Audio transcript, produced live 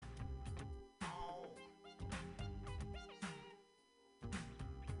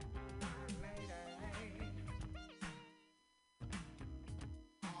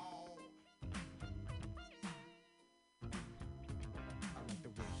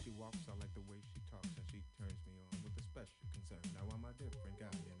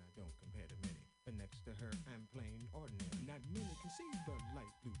her I'm plain ordinary. Not many can see the light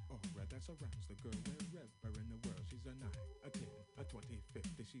blue aura that surrounds the girl wherever in the world. She's a 9, a 10, a 20,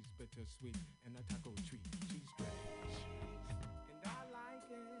 50. She's bittersweet and a taco treat. She's strange, and I like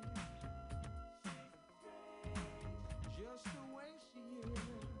it just the way she is.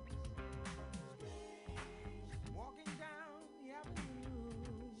 Walking down the avenue,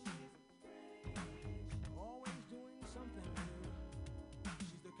 always doing something new.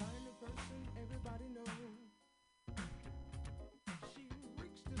 She's the kind of person everybody knows. She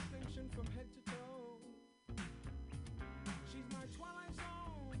reeks distinction from head to toe. She's my Twilight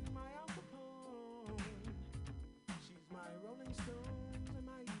Zone, my Al Capone. She's my Rolling Stones and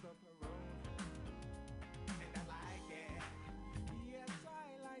my Eva Peron. And I like it. Yes,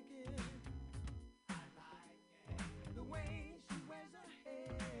 I like it. I like it. The way she wears her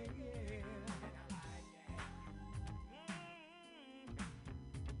hair, yeah. And I like it.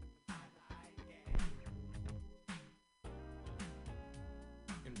 I like it.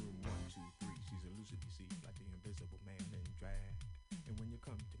 In room 123, she's elusive, you see, like the invisible man in drag. And when you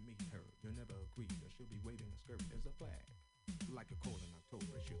come to meet her, you'll never agree that she'll be waving a skirt as a flag. Like a cold in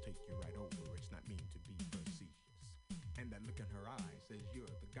October, she'll take you right over. It's not mean to be facetious. And that look in her eye says you're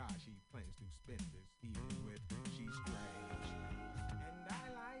the guy she plans to spend this evening with. She's strange, and I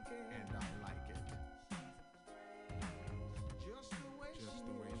like it. And I like it. Just the way she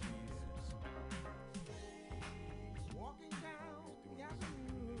is. Walking down the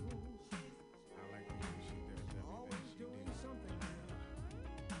avenue. I like the way she does everything. Always doing something new.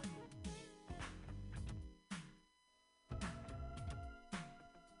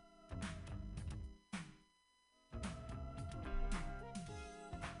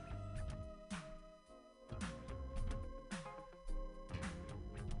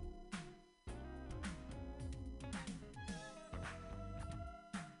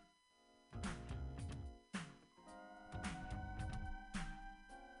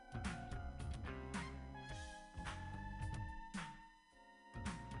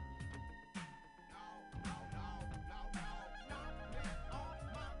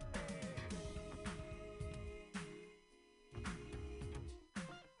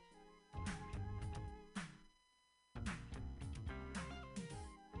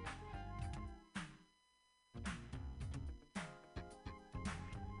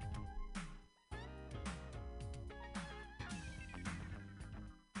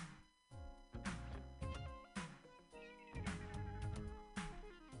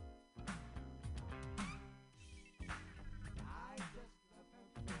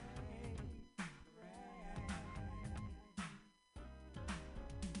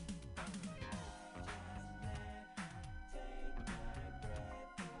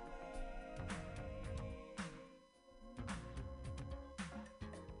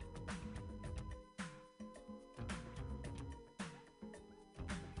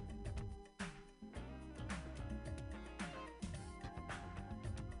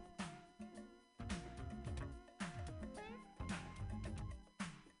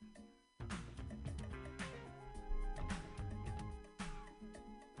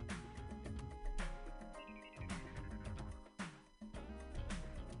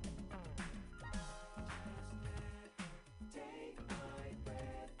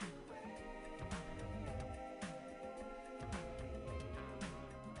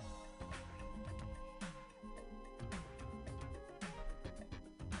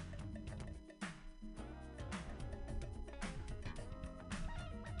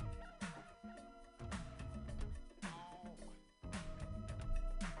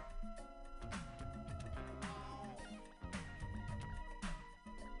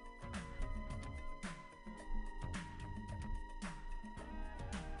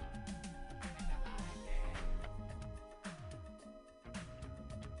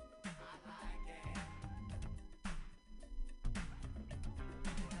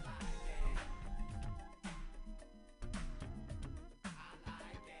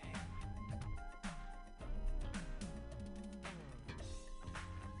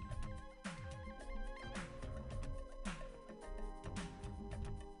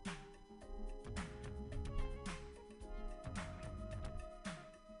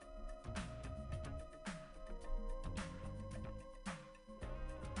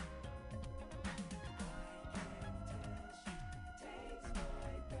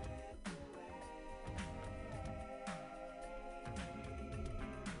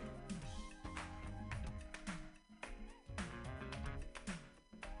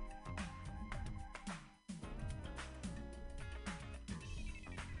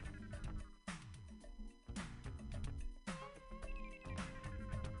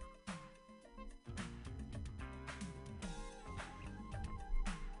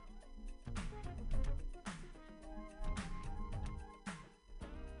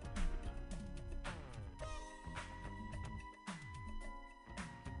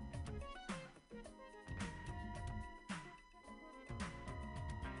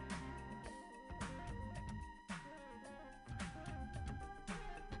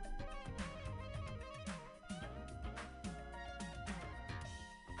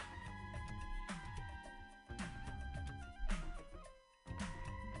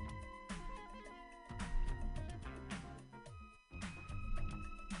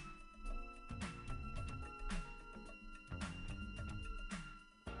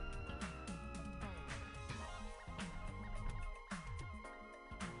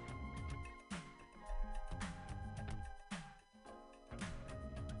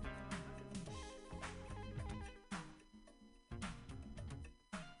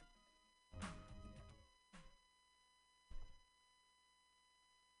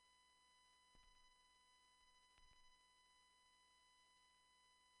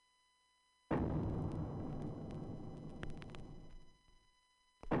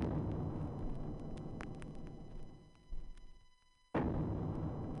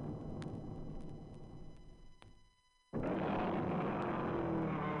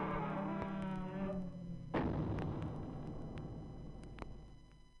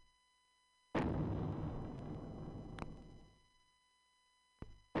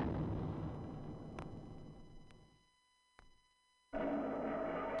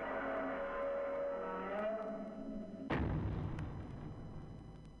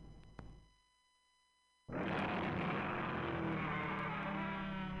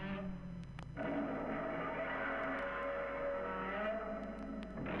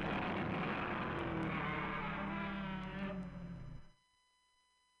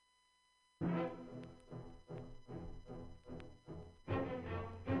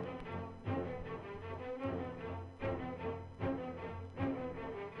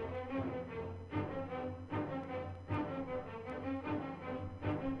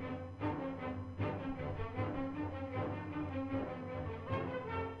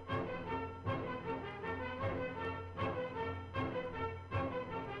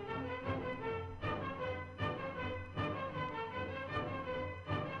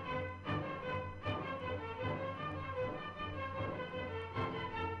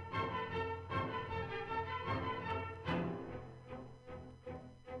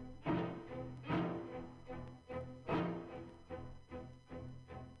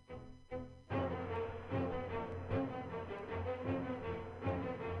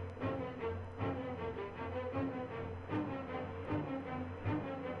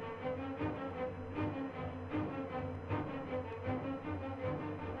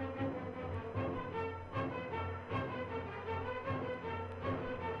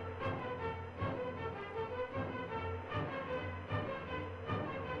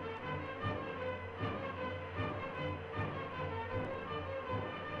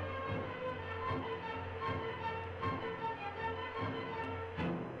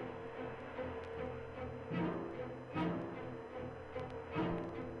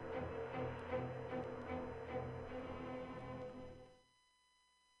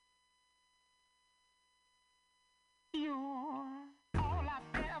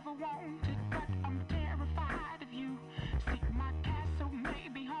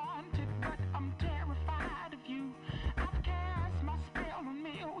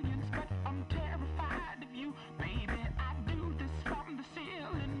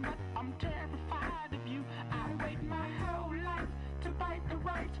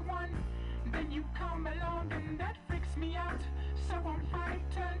 right one. Then you come along and that freaks me out. So I'm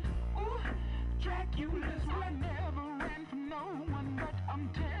frightened. Ooh, Dracula's were never ran from no one, but I'm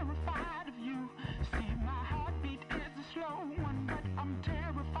terrified of you. See, my heartbeat is a slow one, but I'm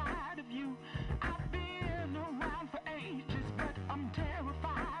terrified of you. I've been around for ages, but I'm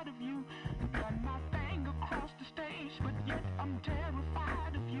terrified of you. Done my thing across the stage, but yet I'm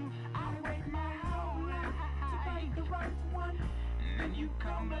terrified of you. I wait my whole life to find the right one. Then you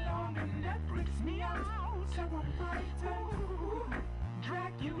come along and that freaks me out. So I'm frightened. Ooh,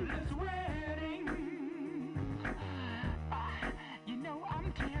 Dracula's wedding. You know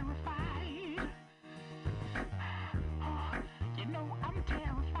I'm terrified. Oh, you know I'm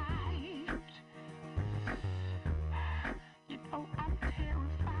terrified. You know I'm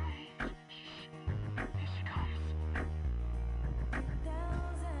terrified. Here she comes.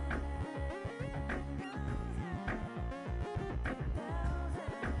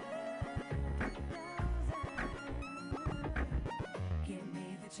 Give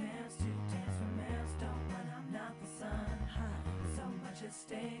me the chance to dance for milestone when I'm not the sun. So much at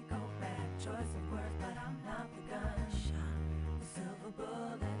stake, go back, choice of words, but I'm not the gun. The silver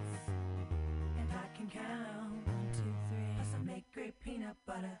bullets, and I can count 1, 2, 3. Plus I make great peanut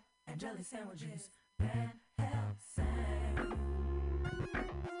butter and jelly sandwiches. Van Helsing.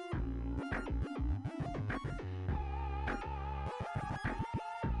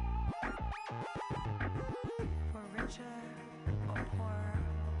 For richer or poorer,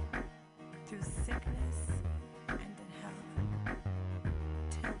 through sickness and in health,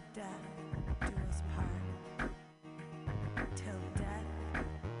 till death do us part. Till death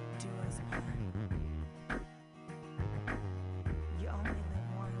do us part. You only live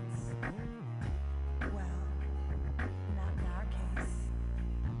once. Well, not in our case,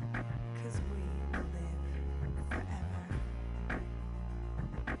 'cause we will live forever.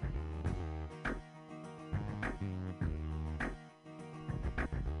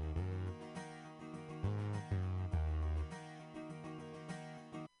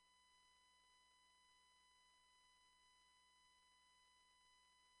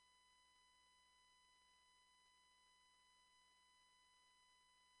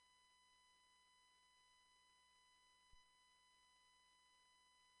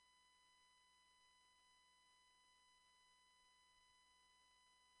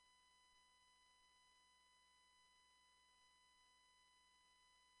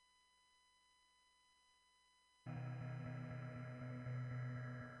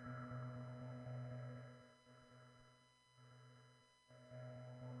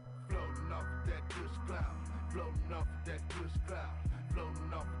 Floating off of that kush cloud, floating off of that kush cloud,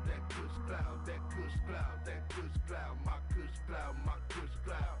 floating off of that kush cloud, that kush cloud, that kush cloud, my kush cloud, my kush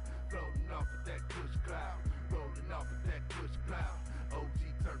cloud, floating off of that kush cloud, rolling off of that kush cloud, OG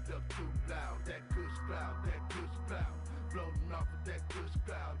turned up too loud, that kush cloud, that kush cloud, floating off of that kush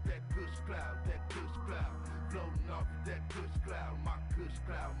cloud, that kush cloud, that kush cloud, floating off of that kush cloud, my kush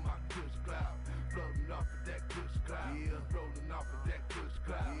cloud, my kush cloud, floating off of that kush cloud, yeah, rolling off of that kush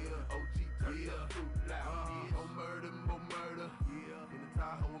cloud, yeah, OG turned up too loud, yeah, more murder, yeah, in the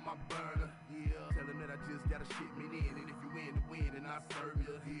Tahoe with my burner, yeah, tell him that I just got a shipment in, and if you win, the win, and I serve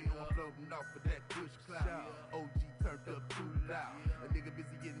you, yeah, I'm floating off of that kush cloud, OG turned up too loud, a nigga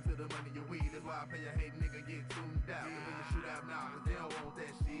busy getting to the money you weed, that's why I pay a hate nigga get tuned out, and bring the shit out now, 'cause they don't want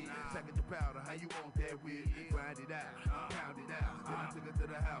that shit, package the powder, how you want that with, grind it out, pound it out, then I took it to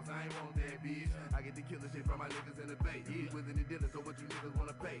the house, I ain't want that bitch, I get the killer shit from my niggas in the bay, willing to deal it, so what you niggas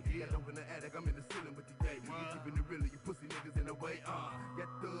wanna pay, got dope in the attic, I'm in the ceiling with the gate, keeping it real, you pussy niggas in the way, got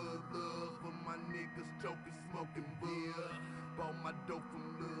thug love for my niggas, choking, smoking beer, bought my dope from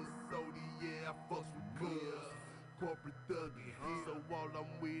Lil Sody, yeah, I fucks with cuz, corporate thuggin', so all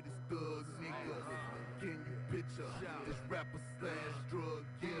I'm with is thugs, nigga, can you picture, this rapper slash drug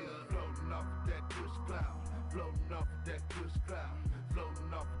killer, floating off of that kush cloud, floating off of that kush cloud,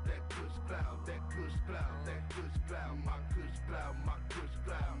 floating off of that kush cloud, that kush cloud, that kush cloud, my kush cloud, my kush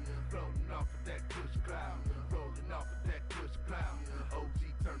cloud, floating off of that kush cloud, rolling off of that kush cloud, OG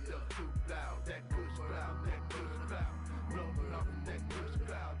turned up too loud, that kush cloud, that kush cloud, rolling off of that kush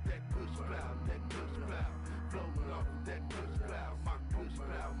cloud, that kush cloud, that kush cloud, floating off of that kush cloud, my kush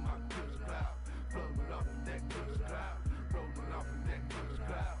cloud, my kush cloud, floating off of that kush cloud, rolling off of that kush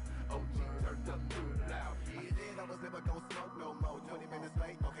cloud, OG turned up too loud, yeah. Then I was never gon' smoke no more. 20 minutes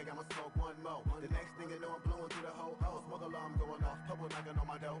late, okay, I'ma smoke one more. The next thing you know, I'm blowing through the whole house. Smoke alarm going off, couple knocking on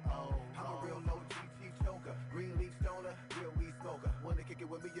my door. I'm a real OG chief choker, green leaf stoner, real weed smoker. Wanna kick it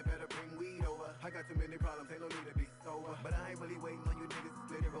with me, you better bring weed over. I got too many problems, ain't no need to be sober. But I ain't really waiting on you niggas to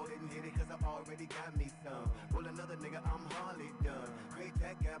split it, roll it and hit it, 'cause I already got me some. Roll another nigga, I'm hardly done. Great tag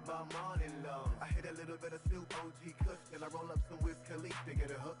got by morning long. I hit a little bit of Snoop, OG Kush, and I roll up some Wiz Khalifa to get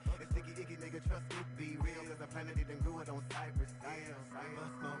a hook. And sticky icky nigga, trust me, be real, cause I planted it and grew it on Cypress Hills.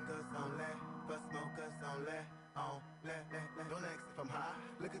 Bus smokers on let, bus smokers on let. Don't ask if I'm high.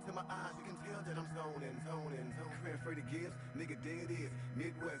 Look into my eyes, you can tell that I'm zoning. Career free to give, nigga, there it is.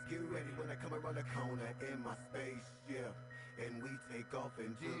 Midwest, get ready when I come around the corner in my spaceship. And we take off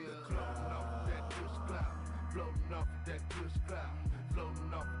into the cloud. Floating off that kush cloud. Floating off that kush cloud.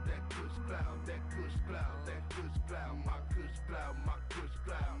 Floating off that kush cloud. That kush cloud. That kush cloud. My kush cloud. My kush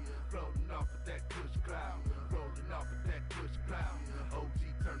cloud. Floating off of that kush cloud. Rolling off of that kush cloud. OG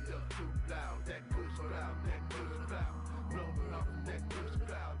turned up too loud. That kush cloud. That kush cloud. Floating off of that kush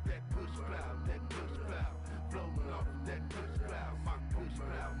cloud. That kush cloud. That kush cloud. Floating off of that kush cloud. My kush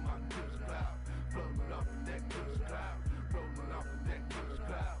cloud. My kush cloud. Floating off of that kush cloud. Rolling off of that kush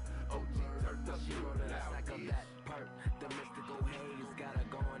cloud. OG turned up too loud. Like I'm that perk, the mystical haze got her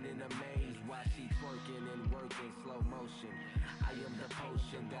going in a maze while she twerking and working slow motion. I am the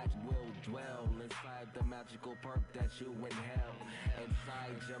potion that will dwell inside the magical perk that you inhale.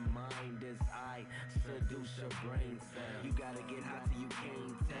 Inside your mind as I seduce your brain cell. You gotta get hot till you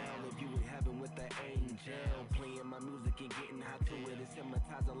can't tell if you in heaven with the angel. Playing my music and getting hot to it, it's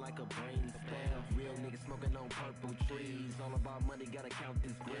hypnotizing like a brain spell. Real niggas smoking on purple trees, all about money, gotta count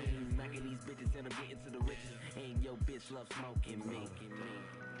this green. Macking these bitches and I'm getting to the riches, and your bitch love smoking me.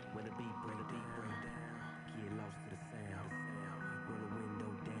 When the beat bring down, get lost to the sound. Roll the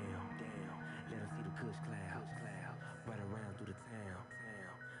window down, let them see the kush cloud, right around through the town.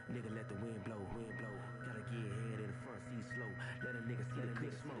 Nigga, let the wind blow, gotta get ahead in the front seat slow. Let a nigga see the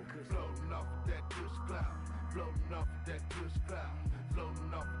kush smoke. Floating off of that kush cloud. Floating off of that kush cloud.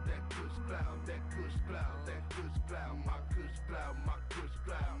 Floating off of that kush cloud. That kush cloud. That kush cloud. My kush cloud. My kush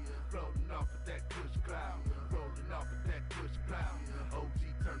cloud. Floating off of that kush cloud. Rolling off of that kush cloud. OG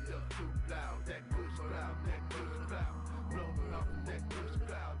turned up too loud. That kush cloud. That kush cloud. Floating off of that kush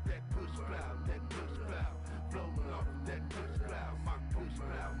cloud. That kush cloud. That kush cloud. Floating off of that kush cloud. My kush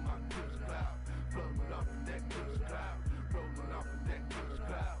cloud. My kush cloud. Floating off of that kush cloud. Rolling off of that kush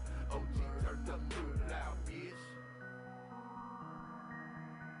cloud. OG turned up too loud, bitch.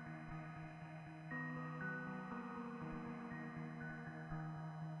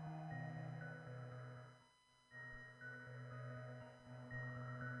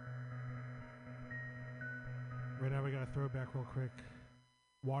 Right now we got a throwback real quick.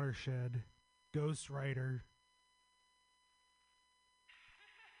 Watershed, Ghost Rider.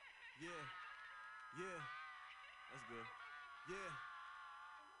 Yeah, that's good. Yeah.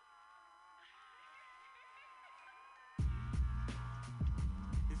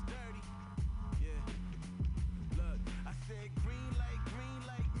 It's dirty. Yeah. Look, I said green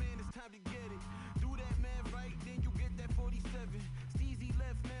light, man, it's time to get it. Do that, man, right, then you get that 47. Steezy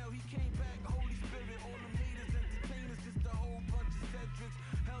left now, he came back, Holy Spirit. All them haters, entertainers, just a whole bunch of Cedrics.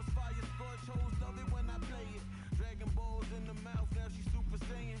 Hell's fire, scorch hoes, love it when I play it. Dragon balls in the mouth, now she super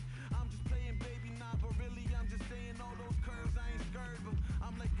saiyan. I'm just playing, baby, nah, but really I'm just saying all those curves, I ain't scared, but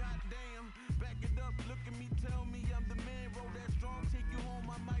I'm like, goddamn. Back it up, look at me, tell me I'm the man. Roll that strong, take you home,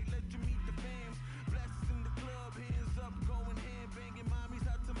 I might let you meet the fam. Blasters in the club, hands up, going hand banging. Mommies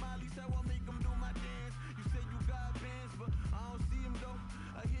out tamales, how I make them do my dance. You say you got bands, but I don't see them though.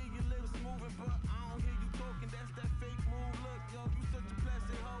 I hear your lips moving, but I don't hear you talking. That's that fake move. Look, yo, you such a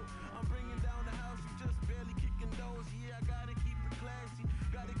plastic hoe. I'm bringing down the house, you just barely kicking doors. Yeah, I gotta keep it classy,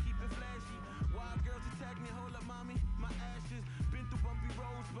 gotta keep it flashy. Wild girls attack me, hold up, mommy, my ashes. Been through bumpy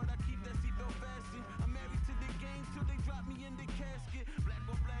roads, but I keep that seatbelt fastened. I'm married to the game till they drop me in the casket. Black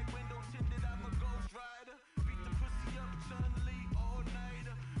on black, window tinted, I'm a ghost rider. Beat the pussy up, Chun-Li,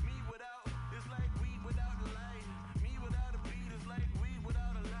 all-nighter. Me without, it's like weed without a light. Me without a beat is like weed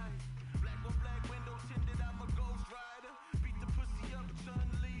without a light. Black on black, window tinted, I'm a ghost rider. Beat the pussy up,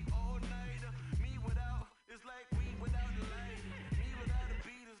 Chun-Li, all-nighter. Me without, it's like weed without a light. Me without a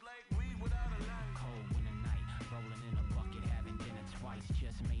beat is like weed without a light. Cold winter night, rolling in a bucket, having dinner twice.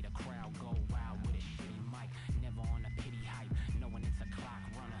 Just made a crowd go wild with a shitty mic. Never on a pity hype, knowing it's a clock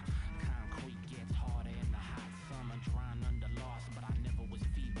runner. Concrete gets harder in the hot summer. Drying under loss, but I never was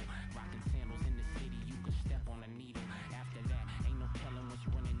feeble. Rocking sandals in the city, you could step on a needle. After that, ain't no telling what's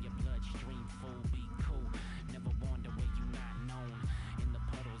running your bloodstream. Fool, be cool. Never born the way you not known. In the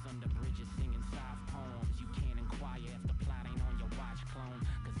puddles, under bridges, singing soft poems. You can't inquire if the plot ain't on your watch clone.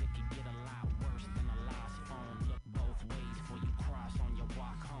 Cause it could get a lot worse than a lost phone. Look both ways before you cross on your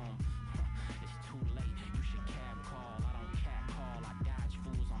walk home. It's too late, you should cab call. I don't cat call, I dodge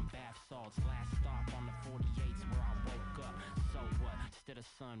fools on bath salts. Last stop on the 48's where I woke up. So what? Instead of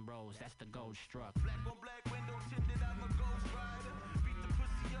sun rose, that's the gold struck. Black on black, window tinted, I'm a ghost rider. Beat the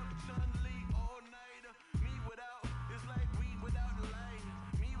pussy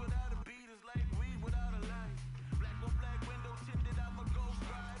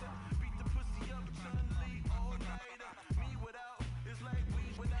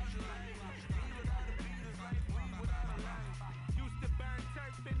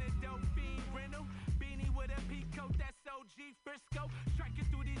Coast, that's OG Frisco. Striking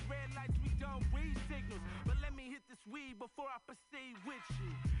through these red lights, we don't read signals. But let me hit this weed before I proceed with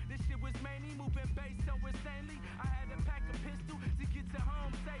you. This shit was mainly moving bass so insanely. I had to pack a pistol to get to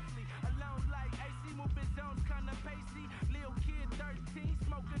home safely. Alone like AC, moving zones kinda pacey. Lil kid 13,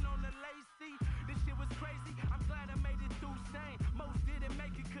 smoking on the lacy. This shit was crazy, I'm glad I made it through sane. Most didn't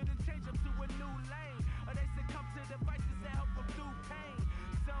make it, couldn't change up to a new lane. Or they succumb to devices that help them through pain.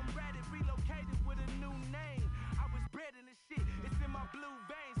 Some ratted, relocated with a new name. I was bred in this shit, it's in my blue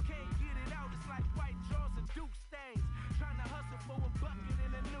veins. Can't get it out, it's like white drawers and Duke stains. Trying to hustle for a bucket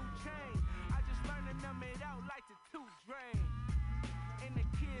and a new chain. I just learned to numb it out like the tooth drain. And the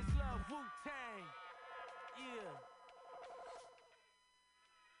kids love Wu-Tang. Yeah.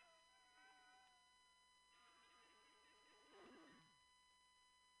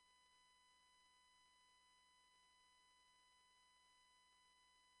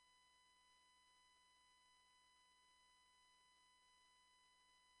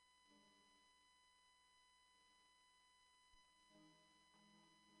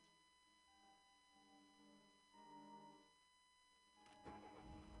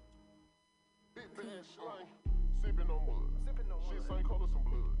 Big bad slang, sipping on mud. Shit same color, some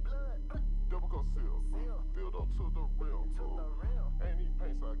blood. Double cup seal, filled up to the rim. Ain't these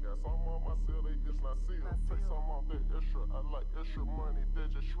paints I got, some on my cell, they is not sealed. Take some off that extra, I like extra money,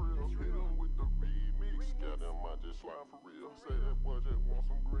 that just shrill. Hit them with the remix, got them, I just slime for real. Say that boy just want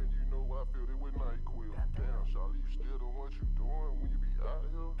some green, you know I filled it with NyQuil. Damn, Charlie, you still doing what you doing when you be out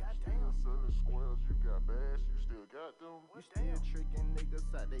here? Still selling squares, you got bags, you still got them. You still tricking niggas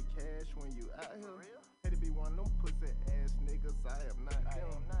out they cash when you out here. Had to be one of them pussy ass niggas, I am not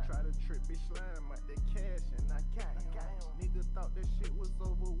them. Try to trip bitch slime out that cash and I got him. Nigga thought that shit was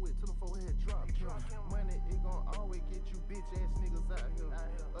over with till the forehead dropped him. Money, it gon' always get you bitch ass niggas out here.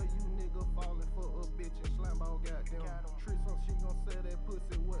 Or you nigga falling for a bitch and slime ball got them. Tricks on she gon' sell that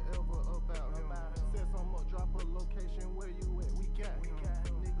pussy whatever about him. Said some up, drop a location where you at, we got him.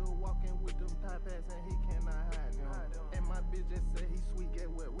 Nigga walking with them top hats and he cannot hide them. And my bitch just said he sweet, get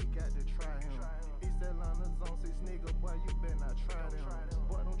what we got to try him. He still on the zone 6 nigga, boy you better not try them.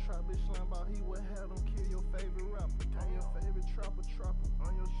 Boy don't try bitch slime ball, he would have them kill your favorite rapper. On your favorite trapper,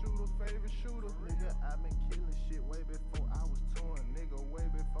 on your shooter, favorite shooter. Nigga, I been killing shit way before I was touring. Nigga, way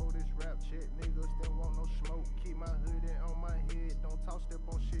before this rap shit. Niggas still want no smoke. Keep my hoodie on my head, don't talk step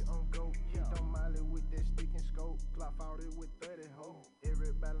on shit on go. Hit them Miley with that stick and scope. Glock out it with 30 ho.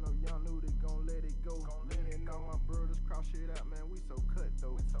 Everybody know young knew they gon' let it go. Me and all my brothers cross shit out, man, we so cut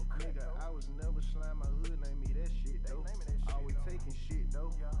though. Nigga, I was never slime, my hood name me that shit though. Always taking shit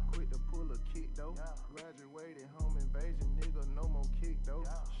though. Quit to pull a kick though. Graduated home invasion, nigga, no more kick though.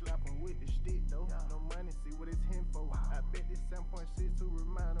 Slap him with the stick though. No money, see what it's him for. I bet this 7.6 to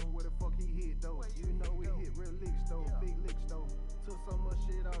remind him where the fuck he hit though. You know we hit real licks though, big licks though. Took so much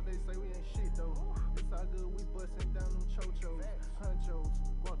shit out, they say we ain't shit though. This how good we bustin' down them chochos, hunchos.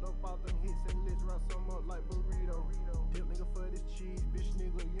 Walked up out them hits and let's wrap some up like burrito. Dip nigga for this cheese, bitch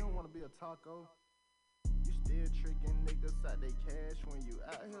nigga, you don't wanna be a taco. You still tricking niggas out they cash when you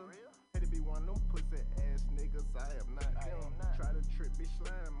out here. Had to be one of them pussy ass niggas, I am not them. Try to trip bitch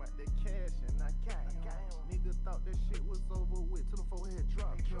slime out that cash and I got him. Nigga thought that shit was over with till the forehead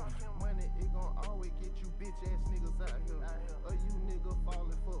dropped him. Money, it gon' always get you bitch ass niggas out here. Or you nigga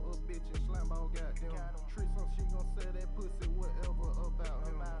falling for a bitch and slime ball got them. Tricks on she gon' sell that pussy whatever about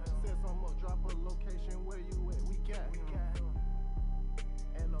him. Said some up, drop a location where you at, we got him.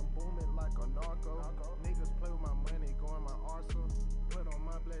 And I'm booming like a narco. Niggas play with my money, go in my arsenal. Put on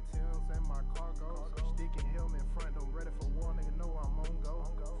my black Timbs and my cargo. Sticking helmet front, I'm ready for war, nigga know I'm on go.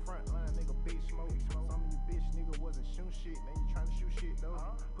 Front line, nigga, big smoke. Some of you bitch nigga wasn't shooting shit, now you tryna shoot shit though.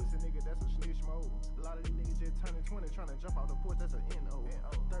 Pussy nigga, that's a snitch mode. A lot of these niggas just turning 20, tryna jump out the porch, that's a NO.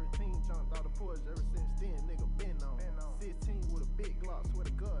 13 jumped out the porch, ever since then, nigga been on. 16 with a big Glock, swear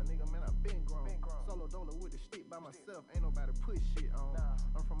to God, nigga, man, I been grown. Solo dollar with the stick by myself, ain't nobody put shit on.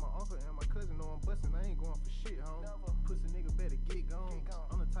 I'm from my uncle and my cousin, know I'm bustin', I ain't going for shit, home. Pussy nigga better get gone.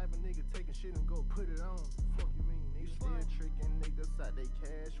 I'm the type of nigga taking shit and go put it on. Fuck you mean, nigga? You still tricking niggas out they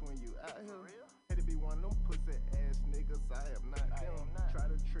cash when you out here. Had to be one of them pussy ass niggas, I am not them. Try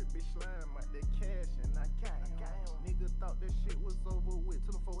to trip bitch slime out that cash and I got him. Nigga thought that shit was over with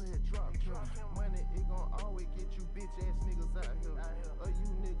till the forehead dropped him. Money, it gon' always get you bitch ass niggas out here. Or you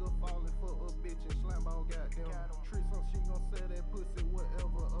nigga falling for a bitch and slime ball got them. Tricks on she gon' sell that pussy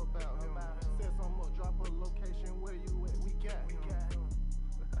whatever about him. Said some up, drop a location where you at, we got him.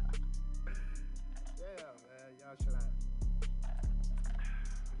 Yeah, man, y'all slime.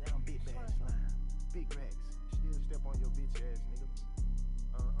 Y'all big bad slime. Big racks. Still step on your bitch ass, nigga.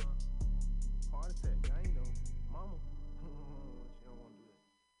 Heart attack, I ain't know.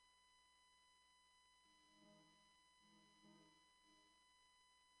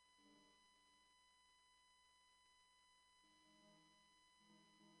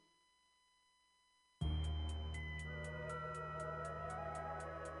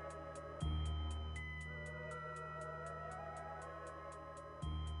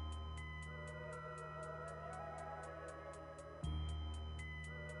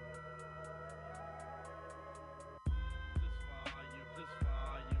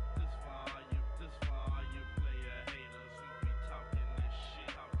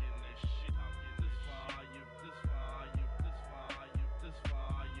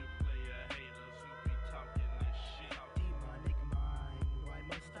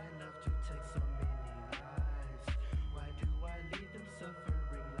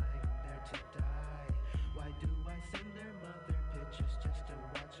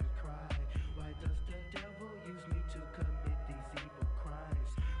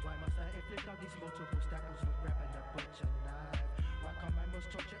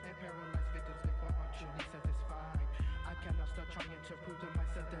 paralyzed victims before I'm truly satisfied. I cannot stop trying to prove to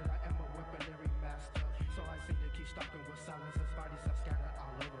myself that I am a weaponry master. So I seem to keep stalking with silence as bodies are scattered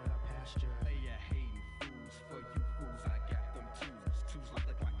all over the pasture. Player hating fools, for you fools, I got them twos like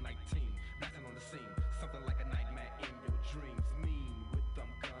the Glock 19, blasting on the scene, something like a nightmare in your dreams. Mean with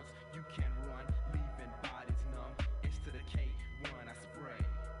them guns, you can run, leaving bodies numb. It's to the K1 I spray,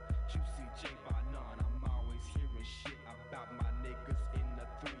 Juicy J by none. I'm always hearing shit about my niggas in the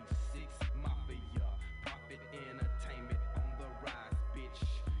 3-6 Mafia, profit entertainment on the rise, bitch.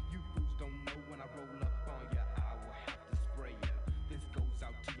 You fools don't know when I roll up on ya, I will have to spray ya. This goes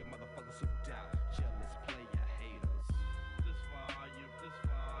out to your motherfuckers who doubt, jealous player haters. This for all you, this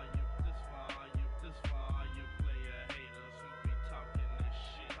for all you, this for all you, this for all you player haters who be talking this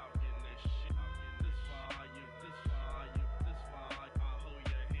shit, talking this shit, talking this for all you, this for all you, this for all you. I'll hold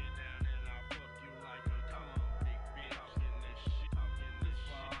your head down and I'll fuck you like a convict, bitch. Talking this shit, talking this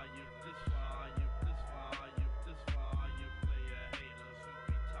for all you, this for all you, this for all you, this for all you player haters who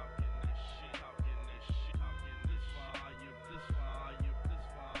be talking this shit, talking this shit, talking this for all you, this for all you, this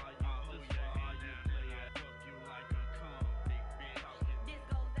for all you. I'll hold your head down and I'll fuck you like a convict, bitch. Talking This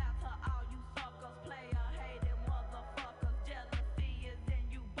goes out to all you suckers, player hating motherfuckers. Jealousy is in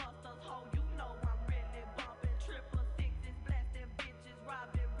you busters, ho. You know I'm really bumping. 666s, blasting bitches,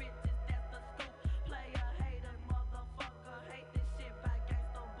 robbing riches. That's the scoop. Player haters, motherfucker. Hate this shit by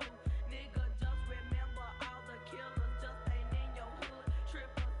gangsta boo. Nigga, just remember all the killers just ain't in your hood.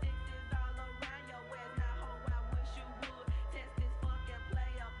 666s all around your ass. Now, ho, I wish you would test this fucking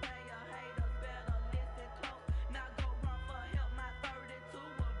player haters. Better listen close. Now go run for help. My 32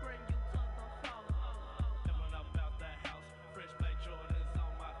 will bring you to the floor. Coming up out the house, fresh black Jordans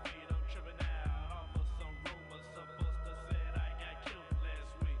on my feet. I'm tripping out off of some rumors. A buster said I got killed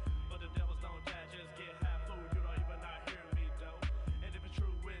last week, but the devils don't die, just get high, fool. You don't even not hear me though. And if it's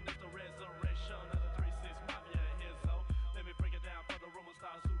true, witness the resurrection of the 3-6 Mafia here, so let me break it down for the rumor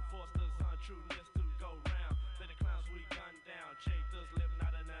stars who forced us untrueness to go round. Let the clowns we gunned down, check this living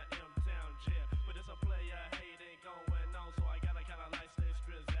out in the M-town jail. But it's a player hating going on, so I gotta kinda like stay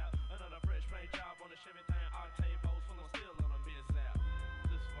stressed out. Another fresh paint job on the Chevy thing, octane bolts full of steel on a miss out.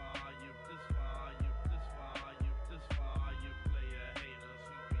 This for all you, this for all you, this for all you, this for all you player haters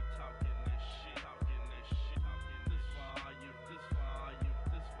who be talking this shit, talking this shit, talking this for all you, this for all you,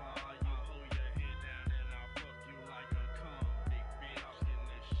 this for all you. I'll hold your head down and I'll fuck you like a convict, bitch. Talking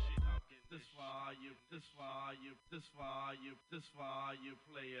this shit, talking this for all you, this for all you, this for all you, this for all you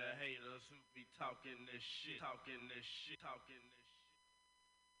player haters who be talking this shit, talking this shit, talking this shit.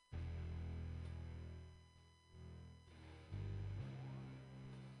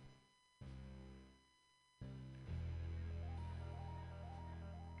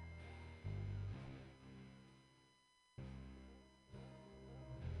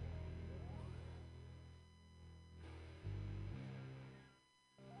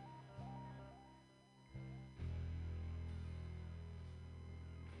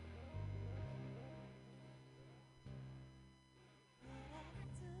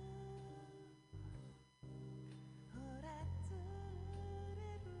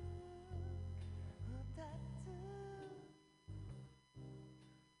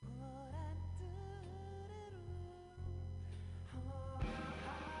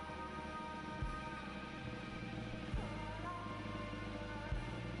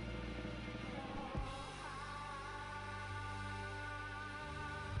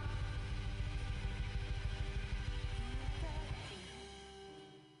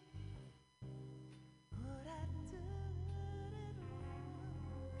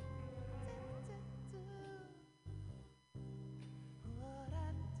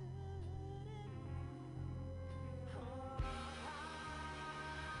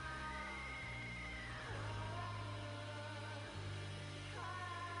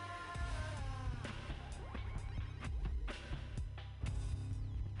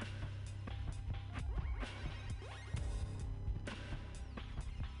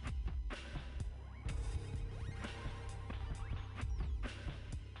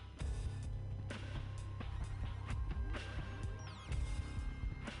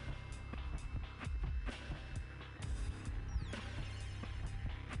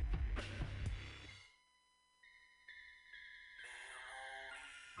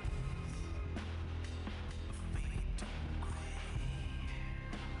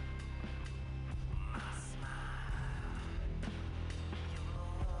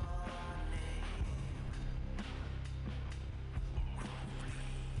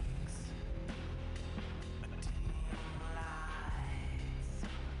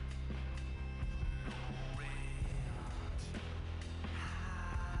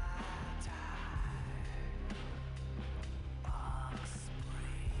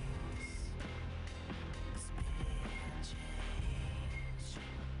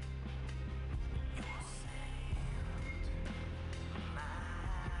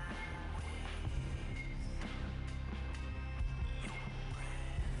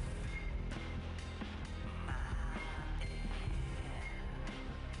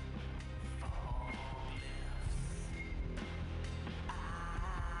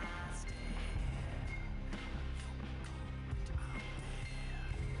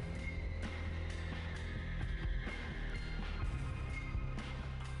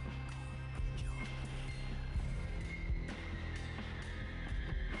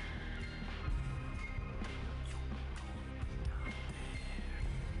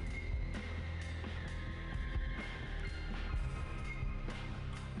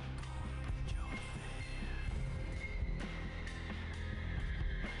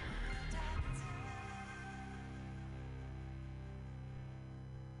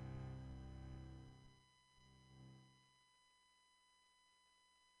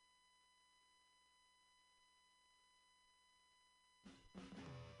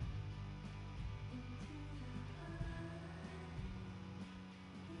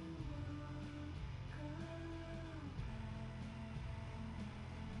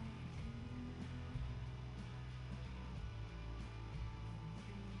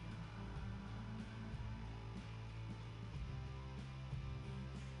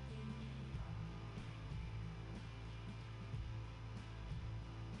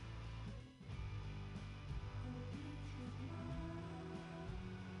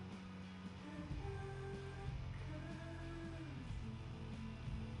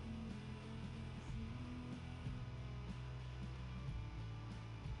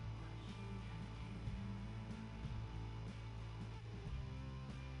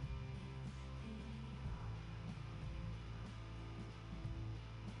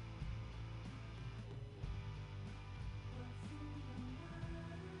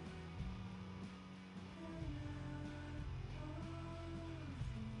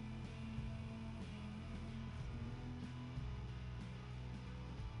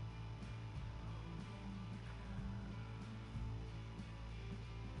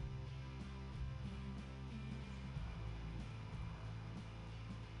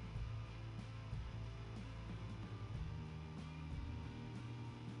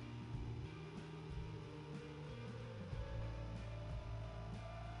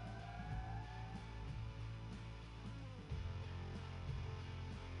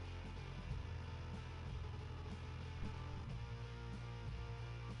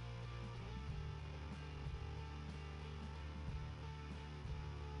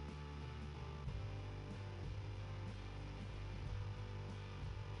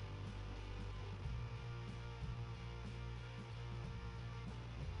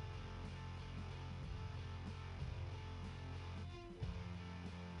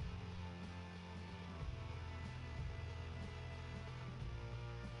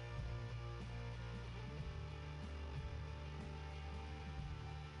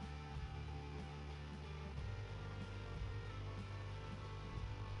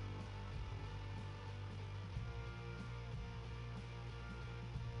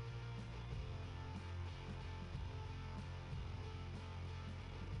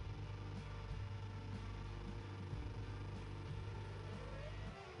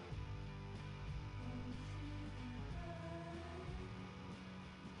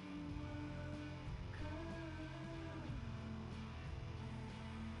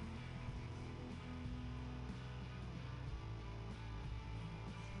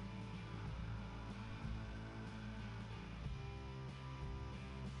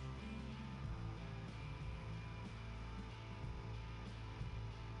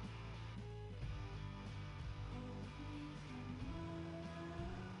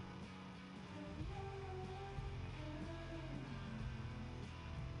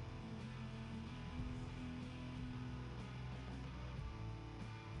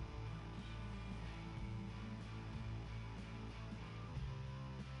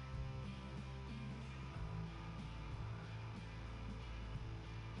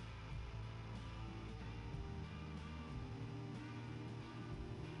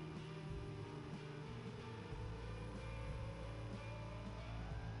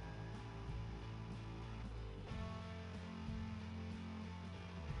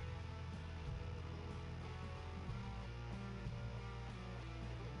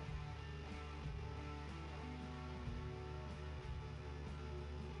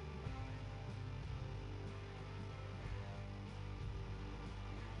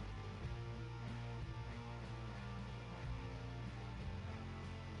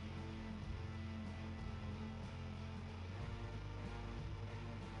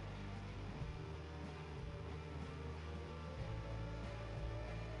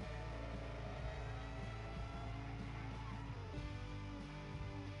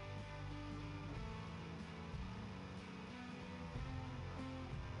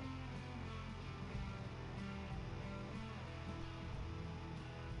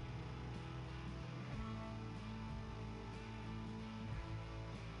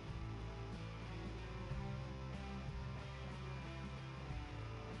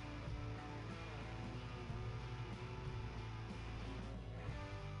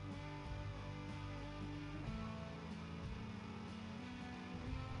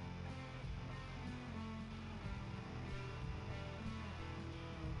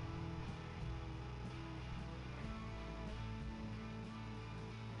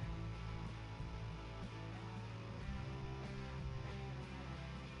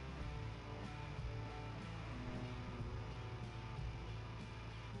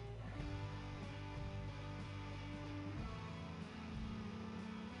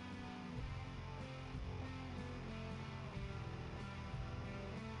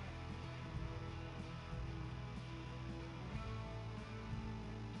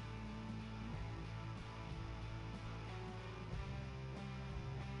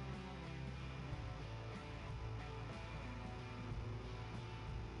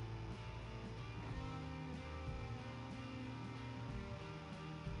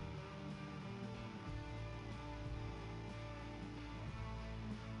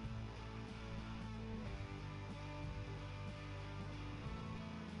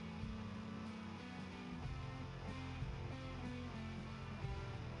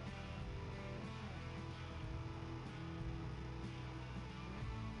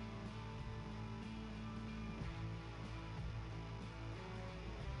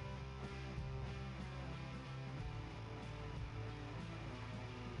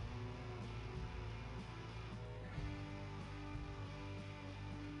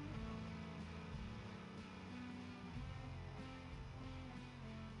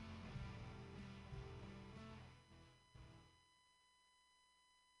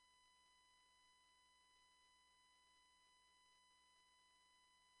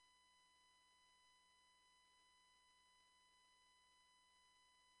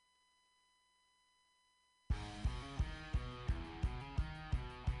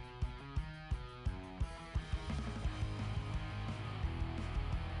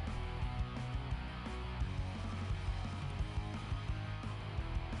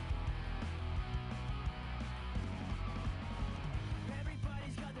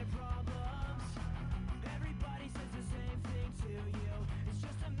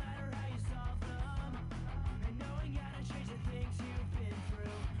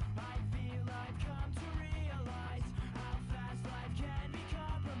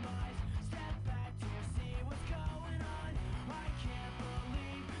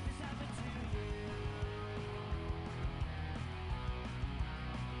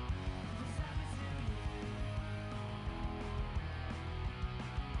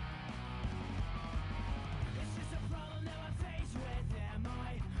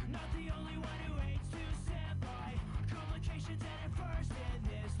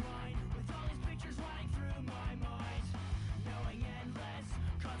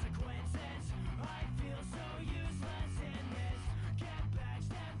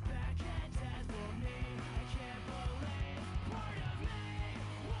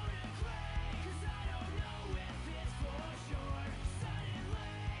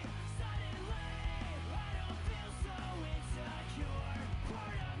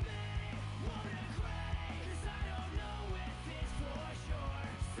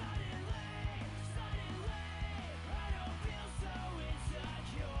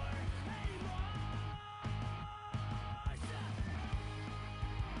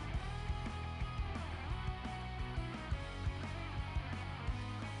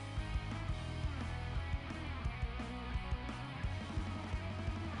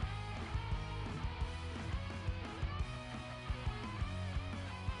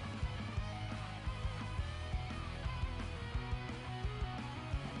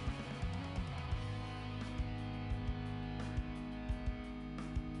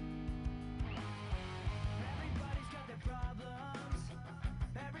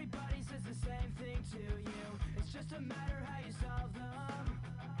 just a matter how you solve them.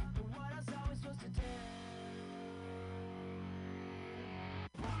 But what else are we supposed to do?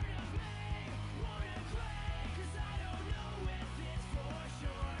 Part of me wanna cry, 'cause I don't know if it's for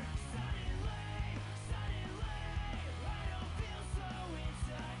sure. Suddenly, I don't feel so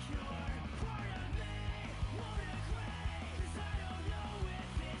insecure. Part of me wanna cry, 'cause I don't know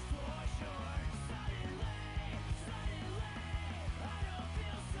if it's for sure. Suddenly, I don't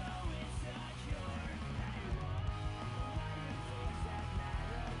feel so insecure anymore. Why do things that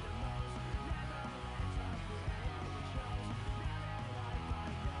matter the most never end up being what we chose? Now that I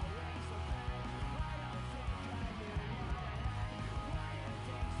find no way so bad, I don't think I knew what I had. Why do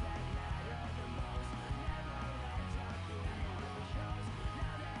things that matter the most never end up being what we chose?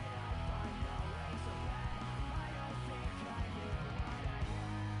 Now that I find no way so bad, I don't think I knew what I had.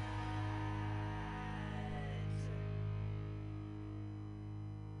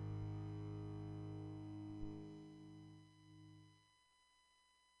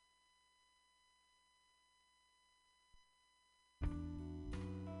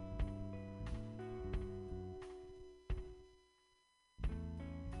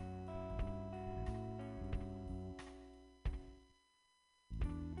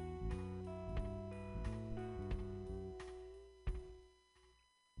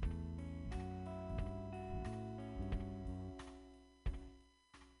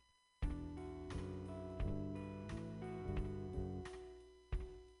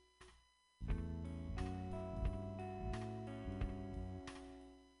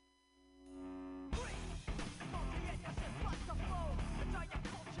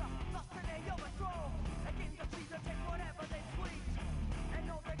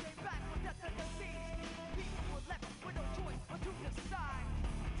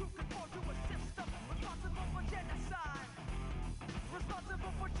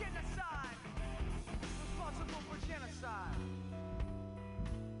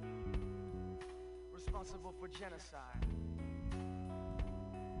 Responsible for genocide.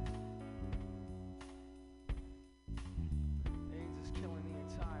 AIDS is killing the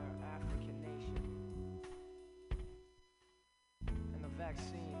entire African nation. And the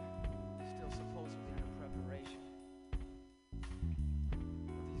vaccine is still supposedly under preparation.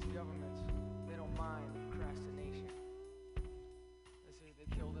 But these governments, they don't mind procrastination. They say they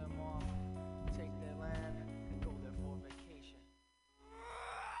kill them off, take their land, and go there for vacation.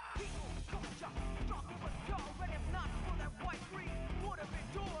 People, culture, struggle with go, and if not for that white greed, would have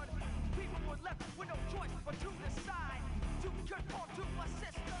endured. People were left with no choice but to decide to conform to a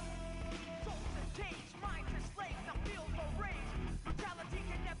system. Souls in cage, minds enslaved, now feel no rage. Brutality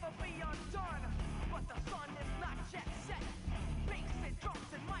can never be undone, but the sun is not yet set. Bass and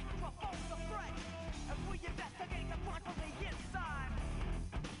drums and microphones are threat. As we investigate the crime from the inside,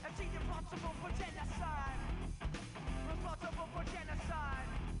 and see responsible for genocide. Responsible for genocide.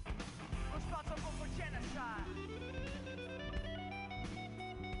 Responsible for genocide.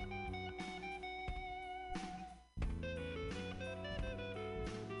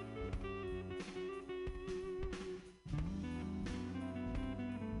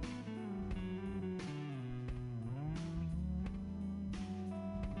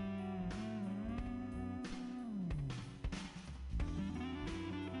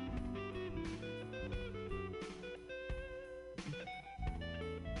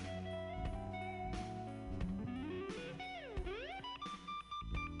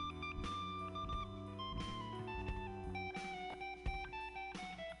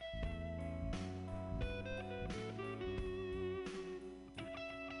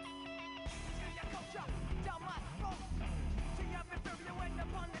 Down my throat. See, I've been virulent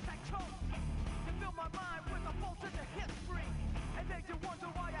abundance I choke. You fill my mind with a bolted to history, and then you wonder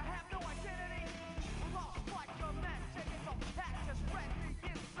why I have no identity. We're lost like a man taking no cactus, spread the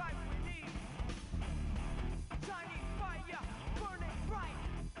insight we need. Tiny fire, burning bright,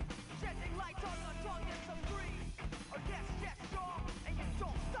 shedding light on the darkness of greed. Oh yes, yes, sure, and you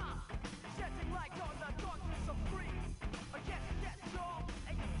don't stop. Shedding light on the darkness of greed. Oh yes, yes, sure,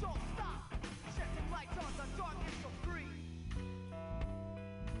 and you don't stop. Shedding light on the darkness of greed.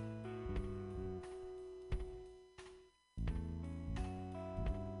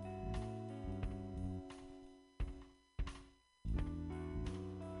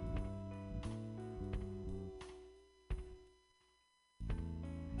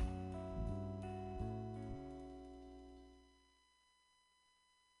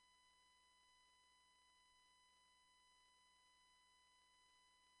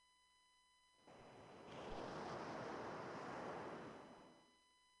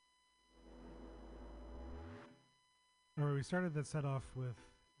 All right, we started that set off with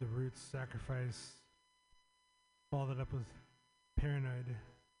the Roots Sacrifice. Followed it up with Paranoid,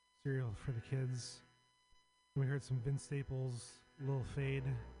 cereal for the kids. We heard some Vince Staples, Lil Fade,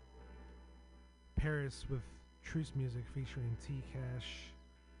 Paris with Truce Music featuring T-Cash,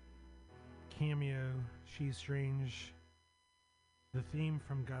 Cameo, She's Strange, the theme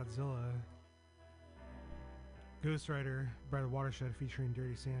from Godzilla, Ghost Rider by the Watershed featuring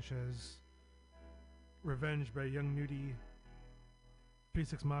Dirty Sanchez, Revenge by Young Nudie,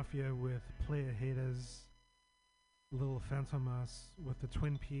 3-6 Mafia with Playa Haters, Lil Fantomas with the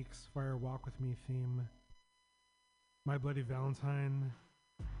Twin Peaks Fire Walk With Me theme, My Bloody Valentine,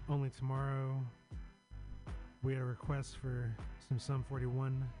 Only Tomorrow. We had a request for some Sum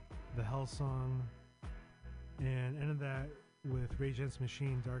 41, the Hell Song, and ended that with Rage Against the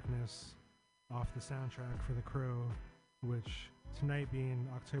Machine, Darkness, off the soundtrack for The Crow, which tonight being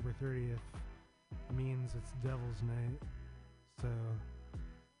October 30th means it's Devil's Night. So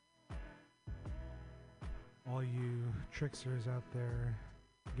all you tricksters out there,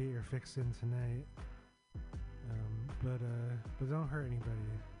 get your fix in tonight. But don't hurt anybody.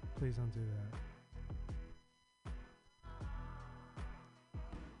 Please don't do that.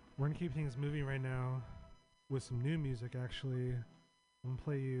 We're gonna keep things moving right now with some new music. Actually, I'm gonna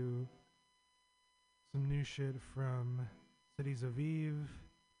play you some new shit from Cities of Eve.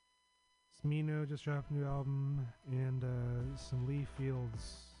 Smino just dropped a new album, and some Lee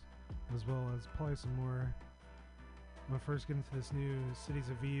Fields, as well as probably some more. I'm gonna first get into this new Cities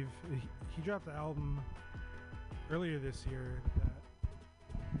of Eve. He dropped the album earlier this year that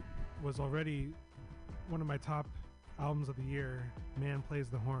was already one of my top albums of the year, Man Plays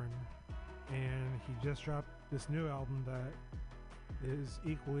the Horn. And he just dropped this new album that is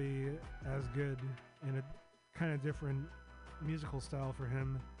equally as good in a kind of different musical style for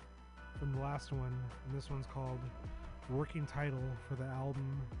him from the last one. And this one's called Working Title for the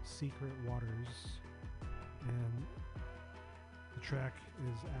album Secret Waters. And the track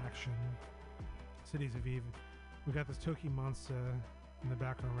is Action. Cities of Eve. We got this Toki Monster in the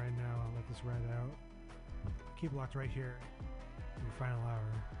background right now. I'll let this ride out. Keep locked right here in the final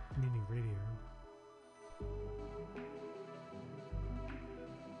hour, Mutiny Radio.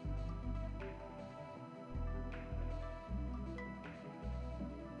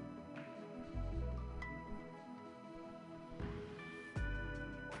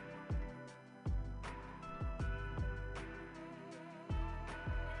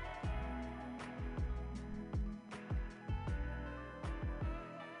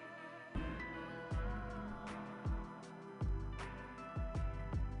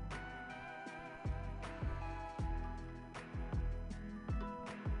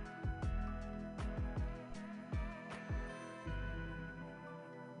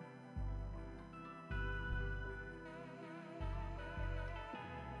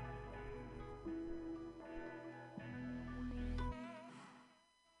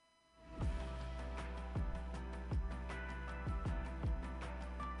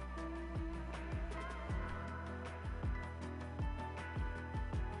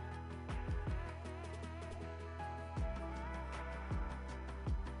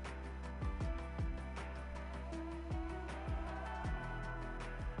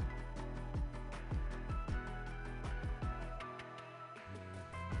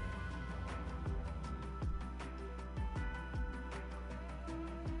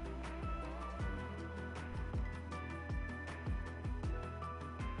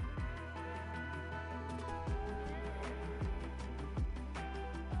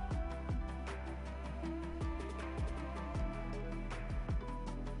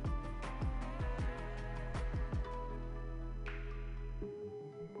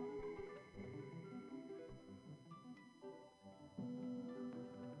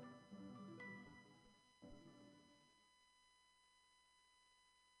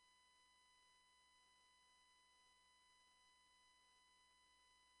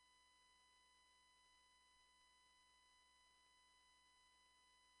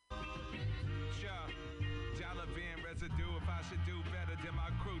 Residue. If I should do better, then my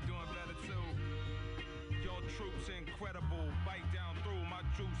crew doing better too. Your troops incredible, bite down through, my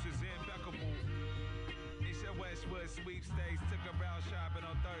juice is impeccable. It's your Westwood sweepstakes, took a round shopping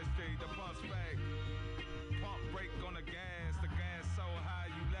on 3rd Street, the pump's fake. Pump brake on the gas so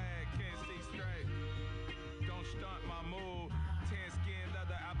high you lag, can't see straight. Don't stunt my mood, tan skin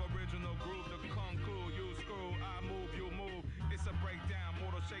leather, aboriginal groove, the kung cool, you screw, I move, you move. It's a breakdown,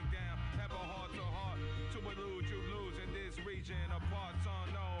 mortal shakedown, have a heart to heart. To elude, you lose in this region of parts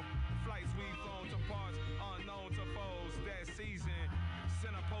unknown. Flights we've flown to parts unknown to foes. That season,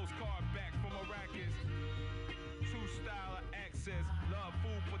 send a postcard back from Arrakis. True style of access, love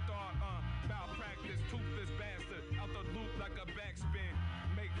food for thought, malpractice, toothless bastard, out the loop like a backspin.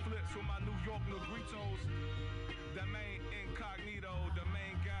 Make flips with my New York Negritos. The main incognito, the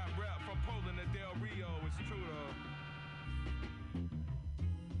main guy rep from Poland to Del Rio. It's true though.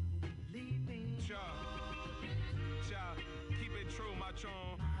 Cha, keep it true, my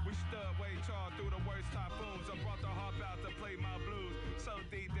chon. We stood way tall through the worst typhoons. I brought the harp out to play my blues. So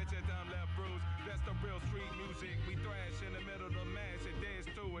deep that your dumb left bruise. That's the real street music. We thrash in the middle of the mash and dance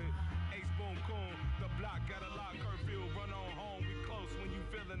to it. Ace boom coon, the block got a lock curfew. Run on home, we close when you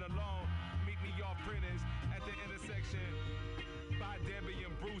feeling alone. Meet me off Prentice at the intersection. By Debbie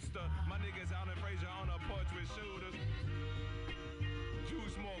and Brewster. My niggas out in Fraser on a porch with shooters.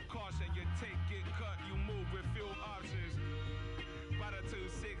 Use more caution, you take, get cut, you move with few options. By the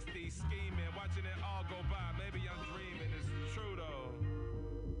 260, scheming, watching it all go by. Maybe I'm dreaming, it's true though.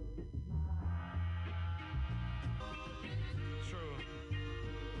 True.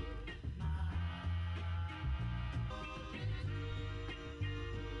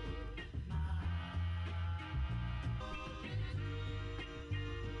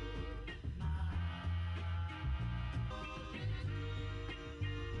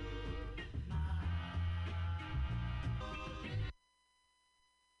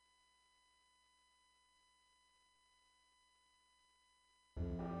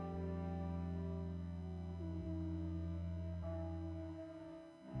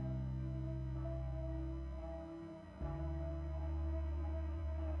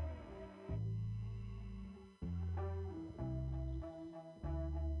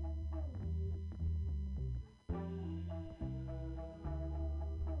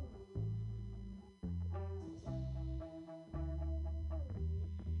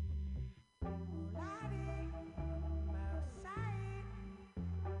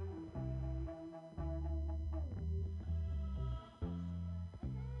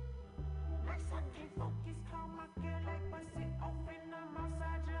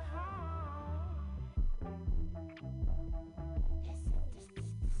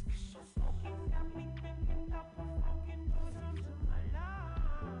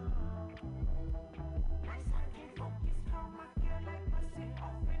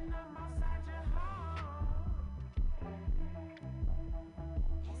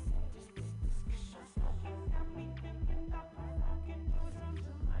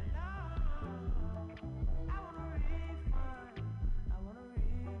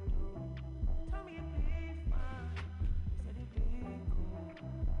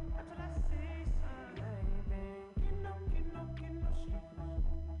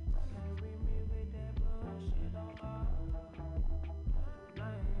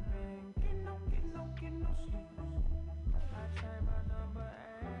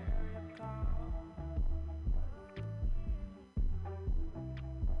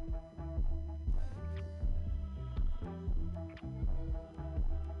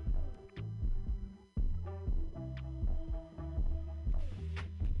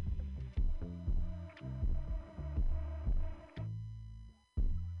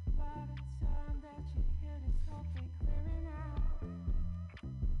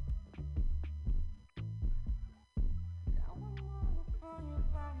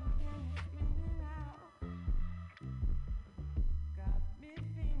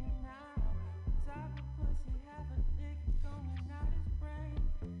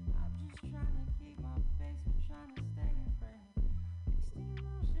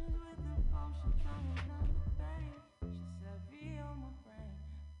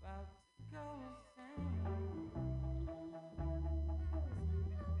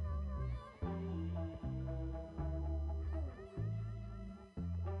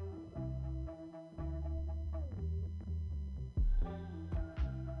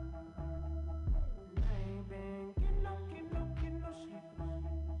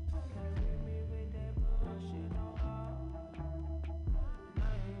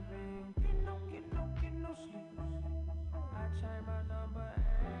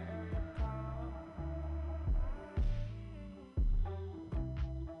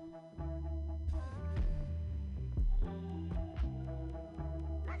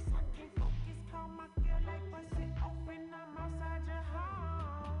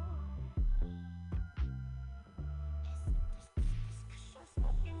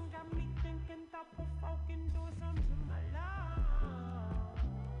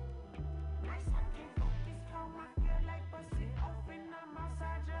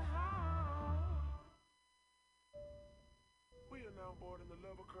 on board in the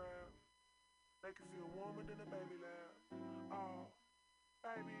lover craft. Make you feel warmer than a baby lamb. Oh,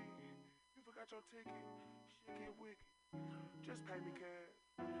 baby, you forgot your ticket. Shit get wicked. Just pay me cash.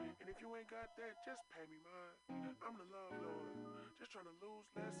 And if you ain't got that, just pay me mine. I'm the love lord. Just trying to lose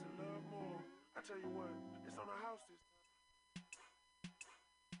less and love more. I tell you what, it's on the house this time.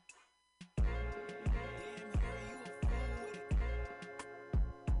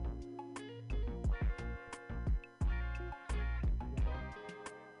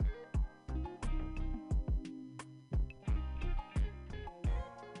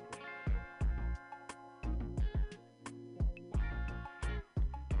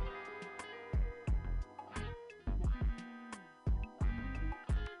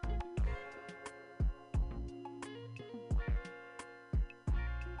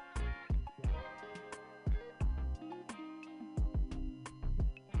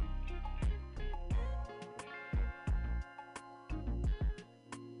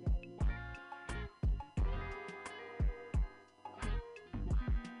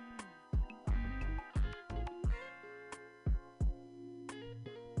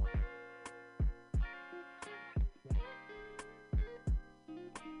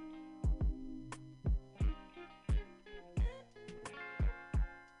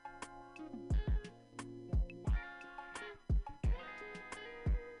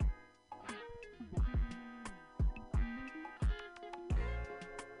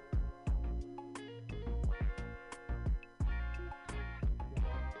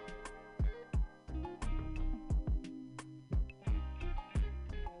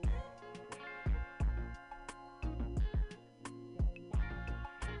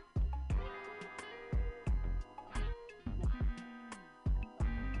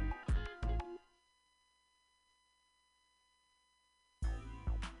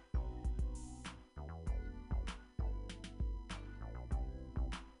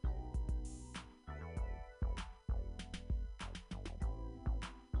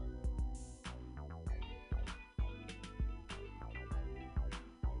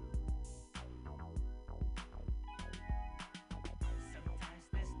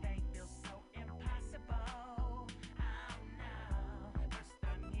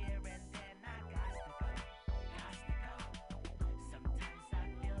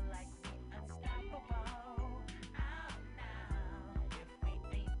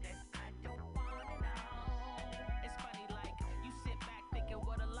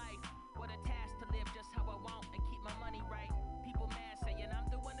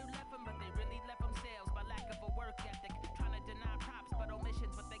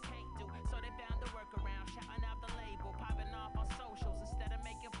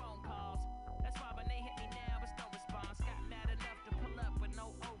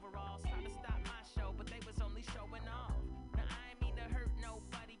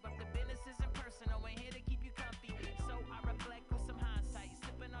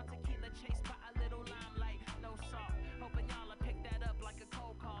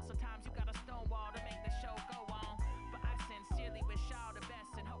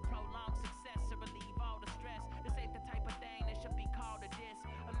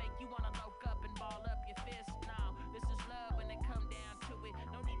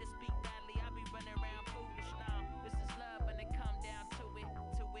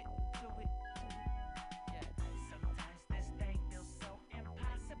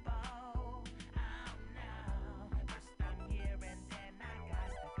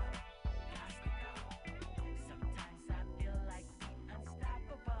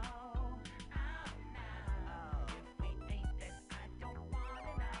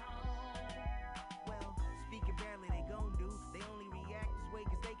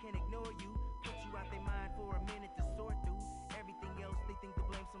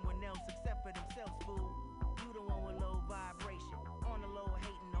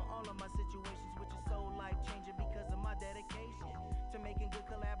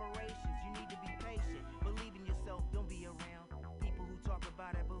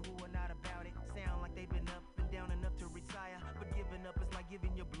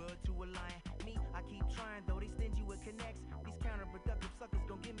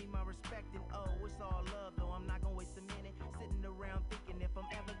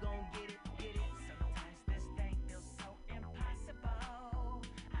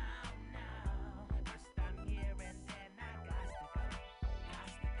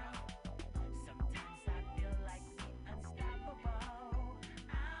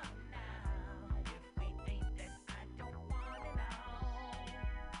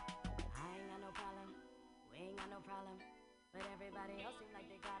 Everybody else seem like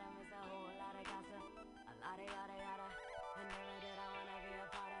they got him. It's a whole lot of gossip, a lot of yada yada. And never did I wanna be a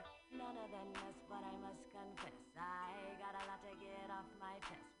part of none of that mess, but I must confess I got a lot to get off my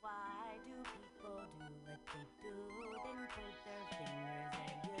chest. Why do people do what they do?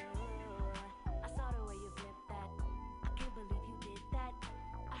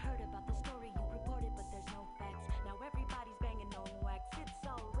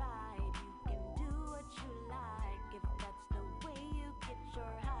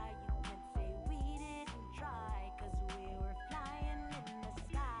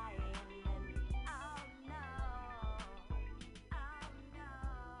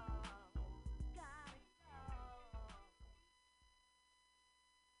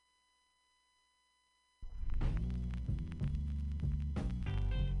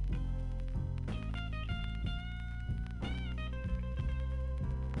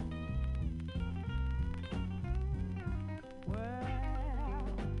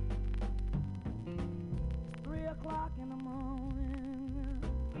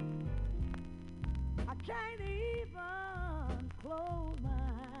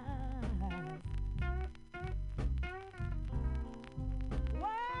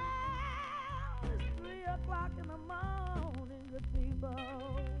 o'clock in the morning, good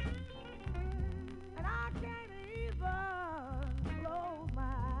people. And I can't even close my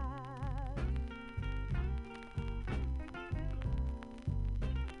eyes.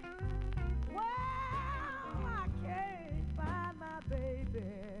 Well, I can't find my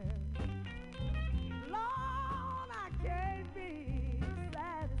baby. Lord, I can't be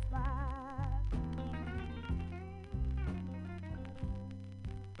satisfied.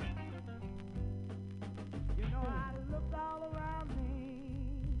 You know, I looked all around me.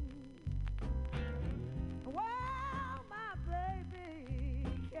 Well, my baby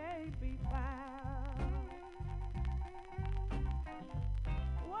can't be found.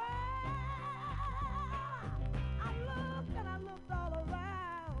 Well, I looked all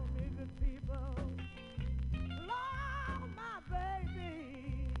around me, good people. Lord, my baby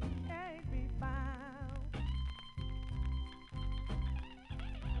can't be found.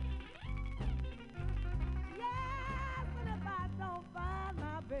 Yes, and if I don't find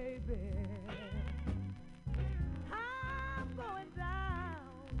my baby, I'm going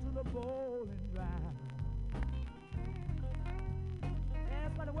down to the bowling ground.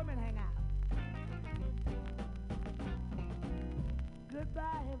 That's where the women hang out.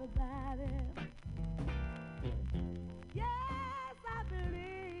 Goodbye, everybody. Yes, I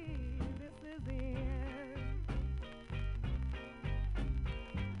believe this is the end.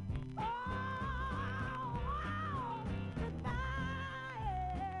 Oh, goodbye,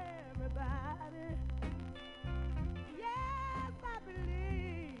 everybody. Yes, I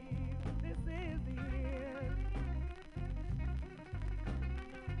believe this is the end.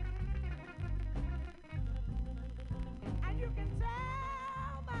 And you can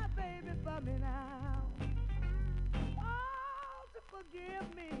tell my baby for me now. Oh, to forgive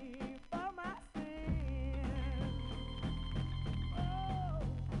me for my sins. Oh.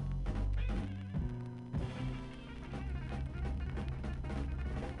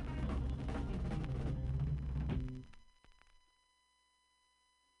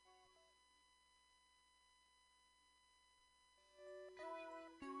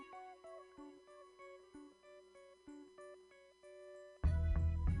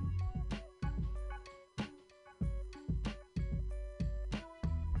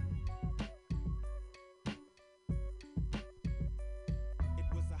 It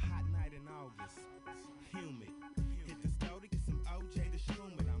was a hot night in August, humid. Hit the store to get some OJ to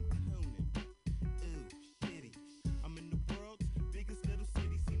shroom it. I'm cooning. Ooh, shitty. I'm in the world's biggest little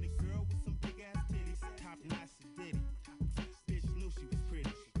city. Seen a girl with some big ass titties. Top notch ditty. Bitch knew she was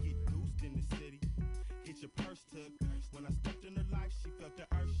pretty. Get goosed in the city. Get your purse took. When I stepped in her life, she felt the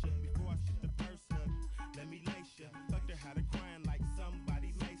earth shook. Before I shoot the first hook, let me lace ya. Fucked her, had her crying like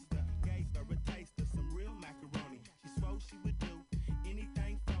somebody laced her. Gave her a taste of some real macaroni. She swore she would do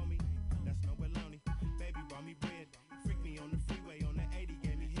anything for me. That's no baloney. Baby brought me bread. Freaked me on the freeway on the 80,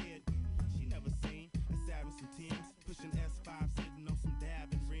 gave me head. She never seen a savage some Timbs. Pushing S5, sitting on some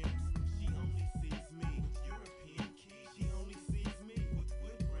dab and rims. She only sees me with European keys. She only sees me with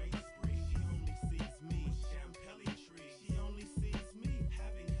wood grain spree. She only sees me with Champelli tree. She only sees me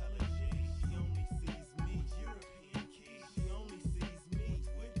having hella G. She only sees me with European keys. She only sees me with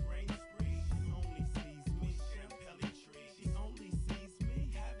wood grain spree. She only sees me with Champelli tree. She only sees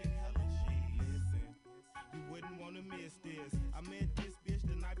me having hella G. Listen, you wouldn't wanna miss this. I met this bitch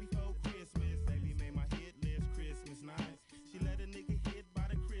the night before Christmas. Baby made my hit list Christmas night. She let a nigga hit by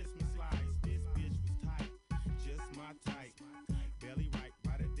the Christmas lights. This bitch was tight, just my type. Belly right,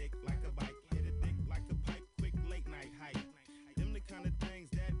 ride a dick like a bike. Hit a dick like a pipe, quick late night hype. Them the kind of things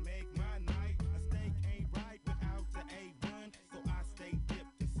that make my night. A steak ain't right without the A1. So I stay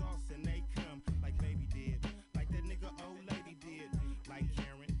dipped in sauce and they come like baby did. Like that nigga old lady did. Like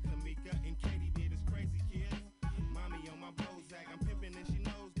Karen, Kamika, and Katie did. It's crazy, kids. Mommy on my Bozak, I'm pimping and she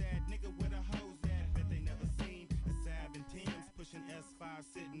knows that. Nigga with a hose that. Bet they never seen a Sav and Timbs. Pushing S5,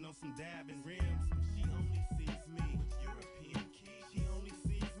 sitting on some dab and rims. She only sees me with European keys. She only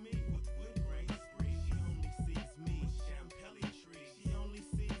sees me with wood grain spree. She only sees me with Champelli tree. She only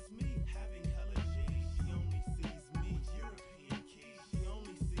sees me having hella G. She only sees me with European keys. She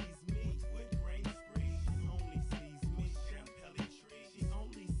only sees me with wood grain spree. She only sees me with Champelli tree. She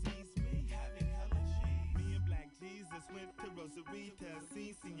only sees me having hella G. Me and Black Jesus went to Rosarita's,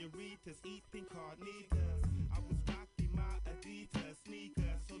 seen senoritas eating carnitas. I was rocking my Adidas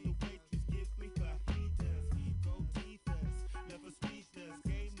sneakers, so the waitress gives me fajitas. Gold teethers, never speechless.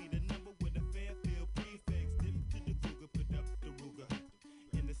 Gave me the number with a Fairfield prefix. Dipped to the Cougar, put up the Ruger.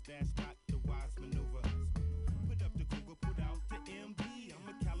 In the stash spot, the wise maneuver. Put up the Cougar, put out the MB. I'm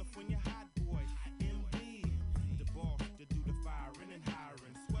a California hot boy, MB. The boss to do the firing and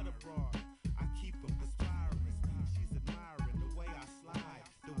hiring. Sweater bra, I keep 'em, 'cause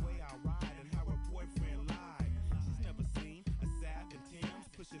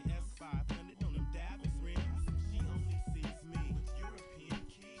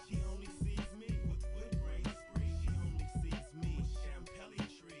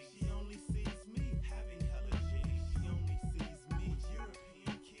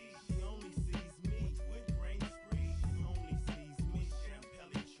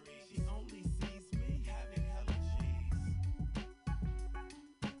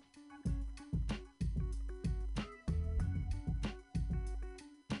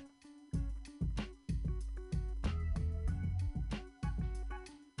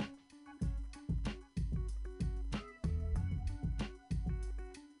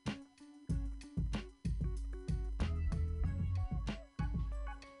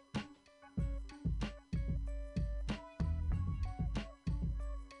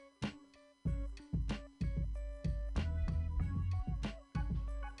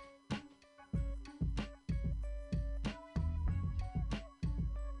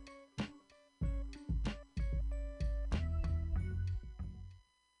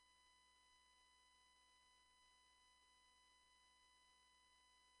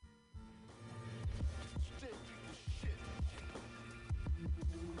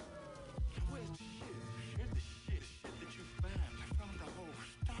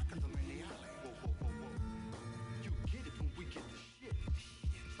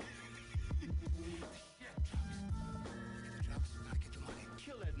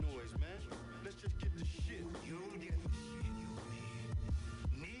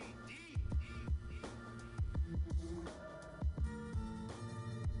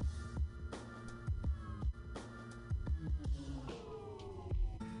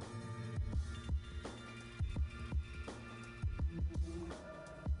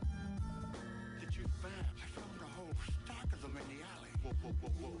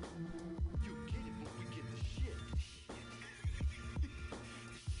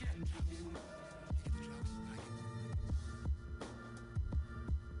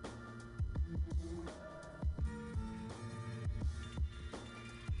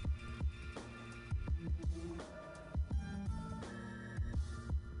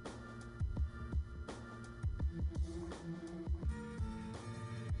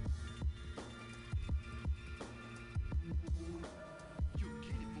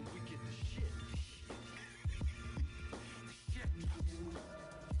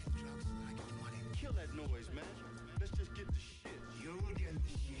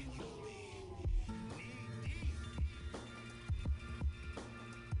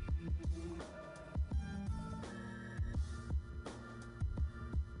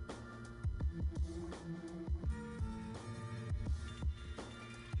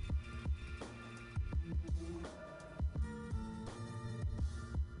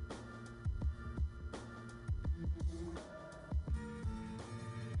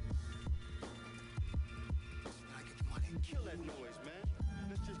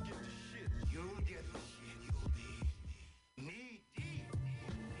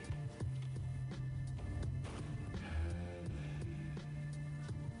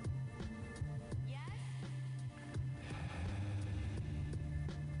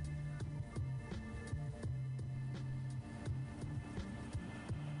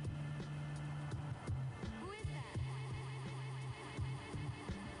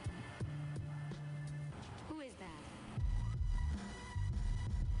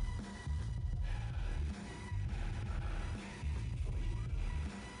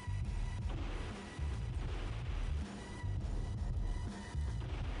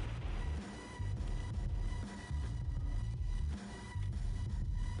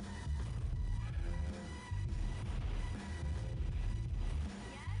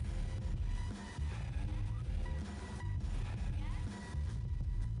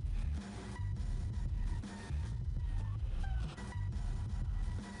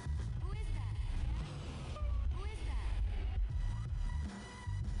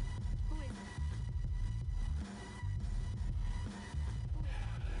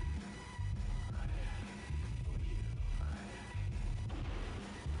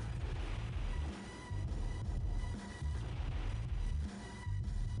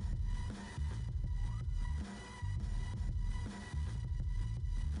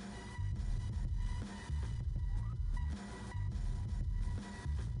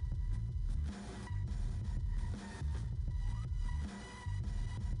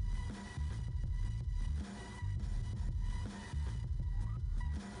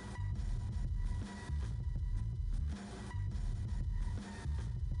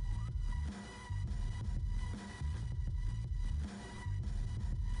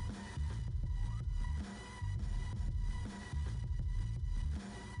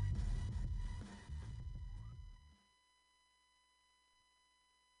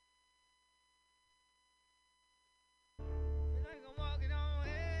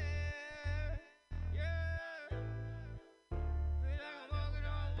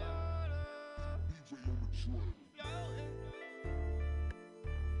floating.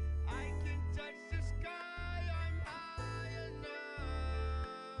 I can touch the sky, I'm high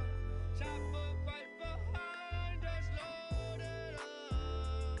enough. Chopper right behind us, loaded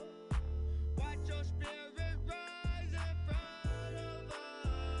up. Watch your spirit rise in front of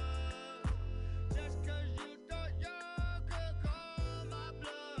us. Just 'cause you thought you could call my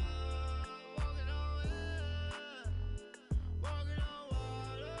bluff. Walking on air, walking on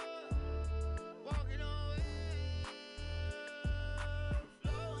water, walking on air.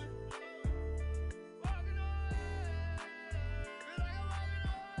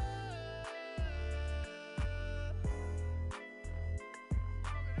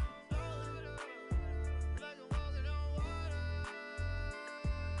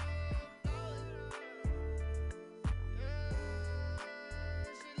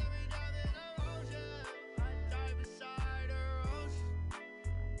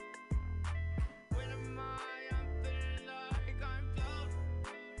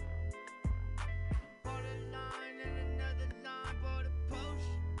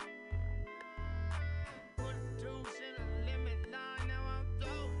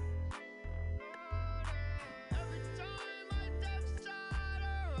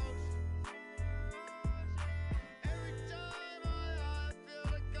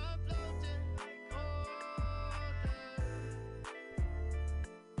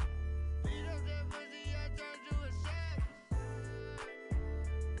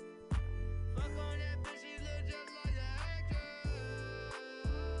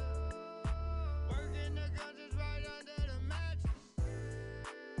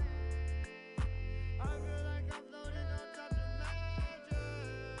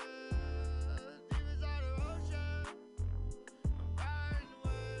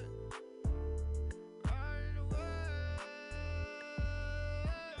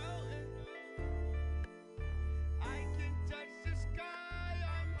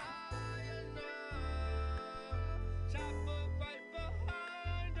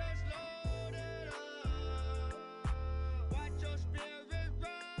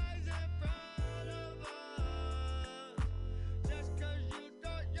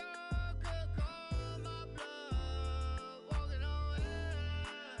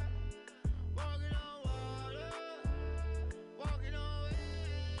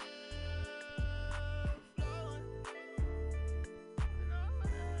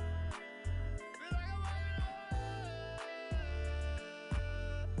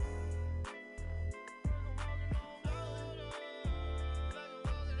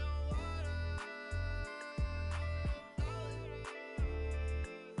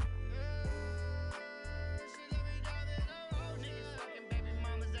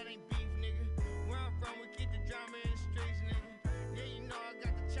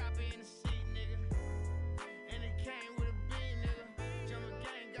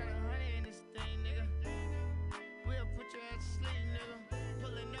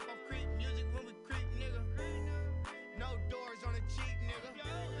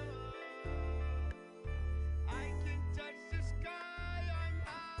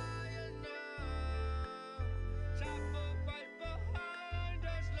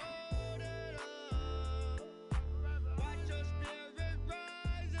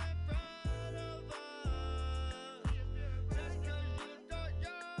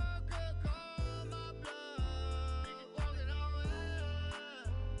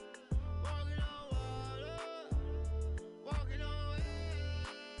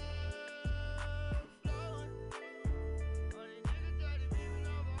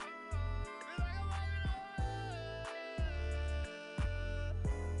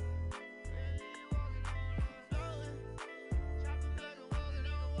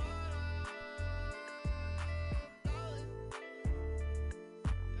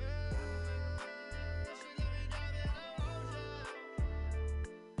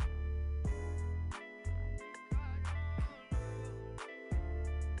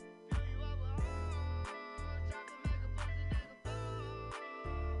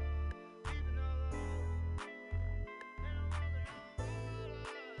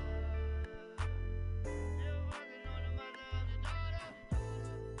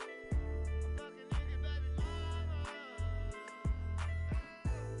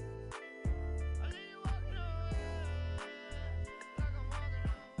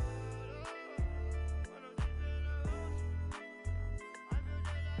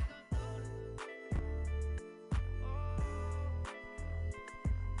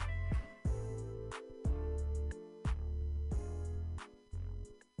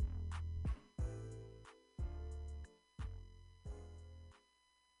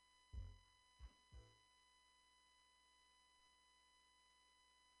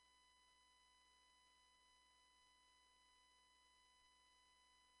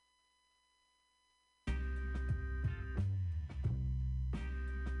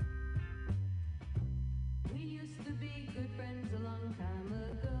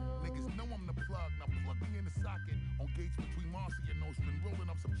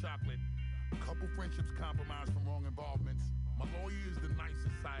 friendships compromised from wrong involvements. My lawyer is the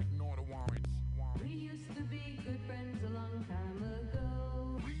nicest, I ignore the warrants. We used to be good friends a long time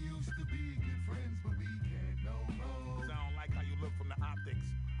ago. We used to be good friends, but we can't no more. 'Cause I don't like how you look from the optics.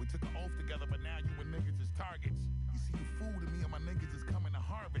 We took an oath together, but now you and niggas is targets. You see, you fool to me and my niggas is coming to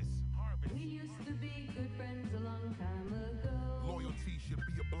harvest. We used to be good friends a long time ago. Loyalty should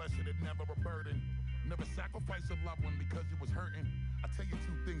be a blessing and never a burden. Never sacrifice a loved one because it was hurting. I tell you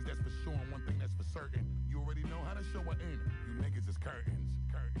two things that's for sure and one thing that's for certain. You already know how to show an end. You niggas is curtains.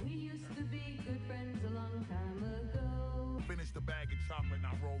 We used to be good friends a long time ago. Finish the bag of chocolate,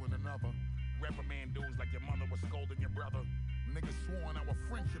 now rolling another. Reprimand dudes like your mother was scolding your brother. Niggas swore on our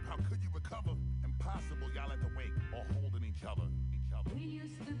friendship, how could you recover? Impossible, y'all at the wake, all holding each other. We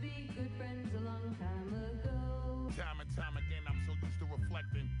used to be good friends a long time ago. Time and time again, I'm so used to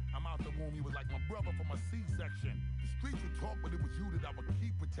reflecting. I'm out the womb, you was like my brother from a C-section. The streets would talk, but it was you that I would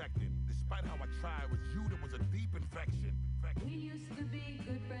keep protecting. Despite how I tried, it was you that was a deep infection. We used to be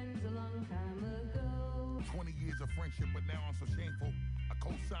good friends a long time ago. 20 years of friendship, but now I'm so shameful. I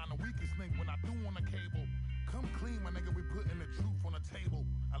co-sign the weakest link when I do on the cable. Come clean, my nigga, we putting the truth on the table.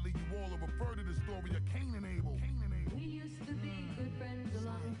 I leave you all to refer to the story of Cain and Abel. We used to be good friends a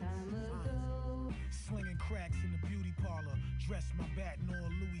long time ago. Slinging cracks in the beauty parlor. Dress my bat in all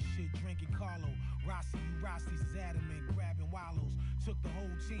Louis shit, drinking Carlo. Rossi, you Rossi's is adamant, grabbing wallows. Took the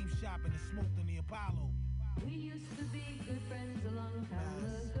whole team shopping and smoked in the Apollo. We used to be good friends a long time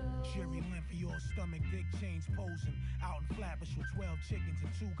ago. Jerry Limpy, all stomach, dick chains posing. Out in Flatbush with 12 chickens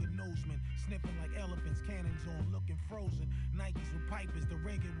and 2 good nosemen. Sniffing like elephants, cannons on, looking frozen. Nikes with pipers, the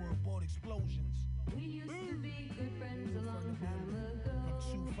reggae world bought explosions. We used to be good friends a long time ago.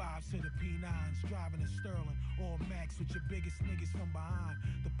 From 2.5s to the P9s, driving a Sterling. All Max with your biggest niggas from behind.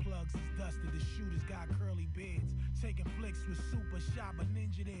 The plugs is dusted, the shooters got curly beards. Taking flicks with Super Shop, a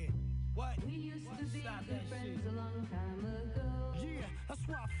ninja there. What? We used to be good friends a long time ago. Yeah, that's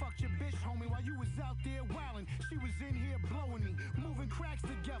why I fucked your bitch, homie, while you was out there wildin'. She was in here blowing me, moving cracks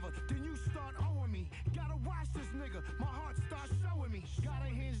together. Then you start owing me. Gotta watch this nigga, my heart starts showing me. Got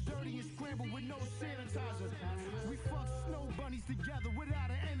her hands dirty and scrambled with no sanitizer. We fucked snow bunnies together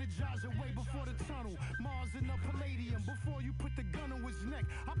without an energizer. Way before the tunnel, Mars in the Palladium. Before you put the gun on his neck,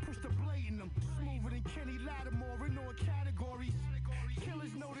 I pushed the blade in him. Smoother than Kenny Lattimore in all categories.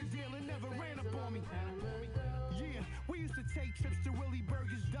 Killers know the deal and never ran up on me. Yeah, we used to take trips to Willie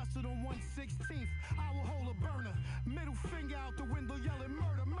Burgers, dusted on 1/16th. I will hold a burner, middle finger out the window yelling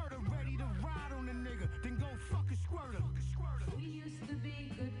murder, murder. Ready to ride on the nigga, then go fuck a squirter. We used to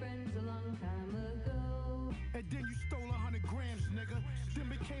be good friends a long time ago. And then you stole 100 grams, nigga. Then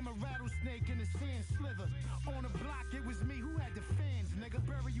became a rattlesnake in the sand sliver. On the block, it was me who had the fans, nigga.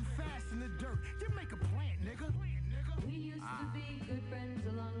 Bury you fast in the dirt, then make a plant, nigga. We used to be good friends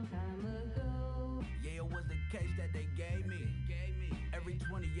a long time ago. Yeah, it was the case that they gave me. Every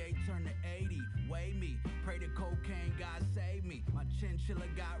 28 turned to 80. Weigh me. Pray the cocaine, God save me. My chinchilla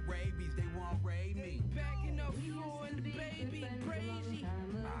got rabies, they won't raid me. Backing up floor and the baby crazy.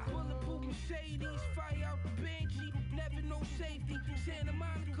 Bulletproof Mercedes, fire out the Benji. Never no safety. Santa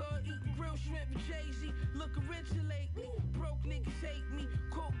Monica, eating grilled shrimp with Jay-Z. Looking richer lately. Broke niggas hate me.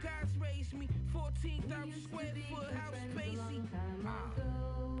 Cold guys raised me. 14,000 square foot house spacey.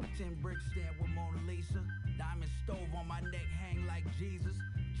 10 brick stand with Mona Lisa. Diamond stove on my neck, hang like Jesus.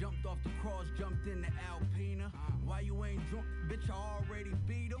 Jumped off the cross, jumped in the Alpina. Why you ain't drunk? Bitch, I already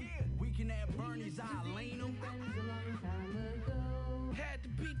beat him. Weekend at Bernie's, I lean him. Had to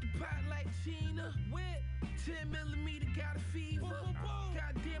beat the pot like Tina. With 10 millimeter, got a fever.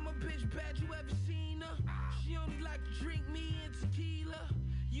 Goddamn, a bitch bad, you ever seen her? She only like to drink me and tequila.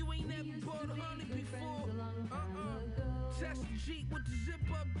 You ain't never bought a honey before. Test the Jeep with the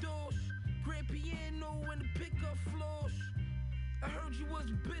zip-up doors. Grand piano and the pickup floors. I heard you was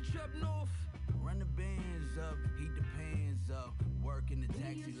a bitch up north. Run the bands up, heat the pans up. Work in the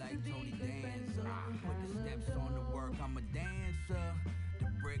taxi like Tony Danza. Put the steps on the work, I'm a dancer.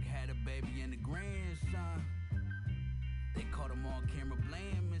 The brick had a baby and a grandson. They caught him on camera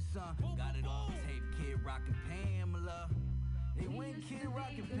blaming, son. Got it on tape, Kid Rockin' Pamela. They went Kid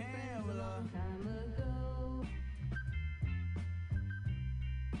Rockin' Pamela.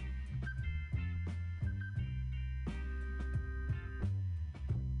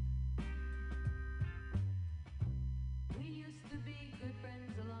 We used to be good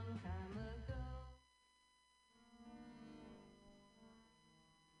friends a long time ago.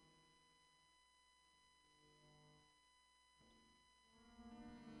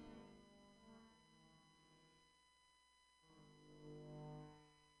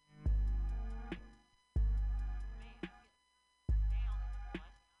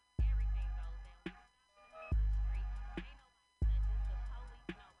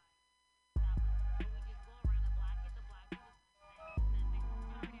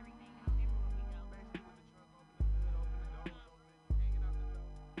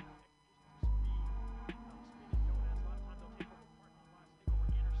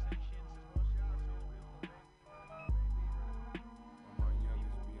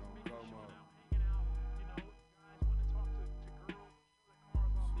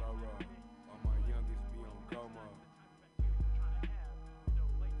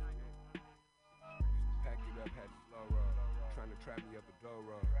 trap me up a dough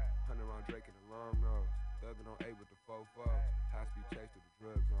road. 100 round Drake in the long nose. Thuggin' on 8 with the 4-4. High speed chase through the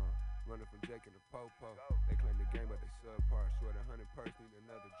drug zone. Running from Jake and the Popo. They claim the game, but they subpar. Short 100 purse, need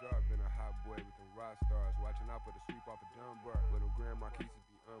another jar. Been a hot boy with them rock stars. Watching out for the sweep off a Dunbar. With them Grand Marquises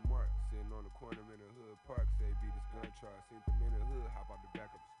be unmarked. Sitting on the corner in the hood park. Say beat his gun charge. Seen them in the hood, hop out the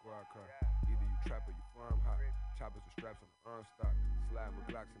back of the squad car. Either you trap or you farm hot. Choppers with straps on the arm stock. Slide with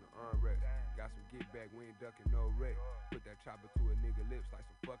Glocks in the armrest. Got some get back, we ain't ducking no wreck. Put that chopper to a nigga lips like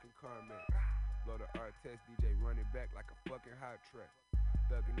some fucking Carmex. Blow the art test, DJ running back like a fucking hot track.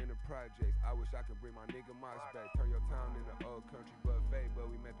 Thuggin' in the projects, I wish I could bring my nigga Moss back. Turn your town into old country buffet, but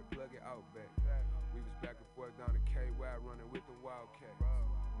we meant to plug it out back. We was back and forth down to KY running with the Wildcats.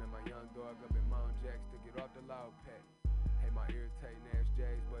 Met my young dog up in Mount Jacks to get off the loud pack. Hate my irritating ass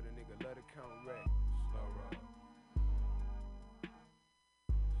J's, but a nigga love to count wreck. Slow roll.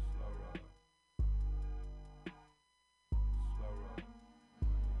 Slow roll. Slow roll.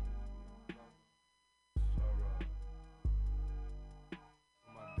 Slow roll.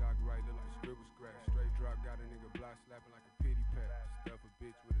 My dog right look like scribble scratch. Straight drop, got a nigga block slapping like a pity pat. Stuff a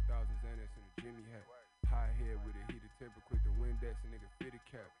bitch with 1,000 Xanax and a Jimmy hat. High head with a heated temper, quick to Windex, a nigga fitted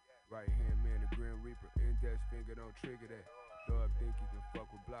cap. Right hand man, the Grim Reaper. Index finger don't trigger that. Dog think he can fuck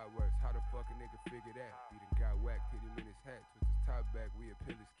with block works. How the fuck a nigga figure that? He done got whacked, hit him in his hat. Twist his top back, we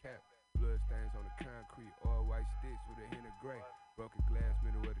appeal his cap. Blood stains on the concrete, all white sticks with a hint of gray. Broken glass,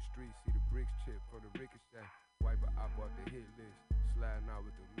 middle of the street, see the bricks chip from the ricochet. Wipe a op off the hit list, sliding out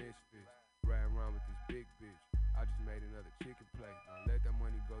with the misfits. Riding around with this big bitch, I just made another chicken plate. Don't let that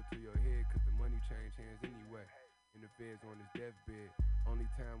money go to your head, cause the money change hands anyway. In the feds on his deathbed, only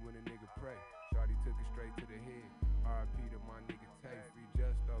time when a nigga pray. Shawty took it straight to the head, R.I.P. to my nigga Tay. Free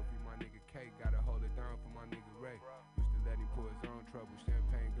Justo, free my nigga K, gotta hold it down for my nigga Ray. Used to let him pour his own trouble,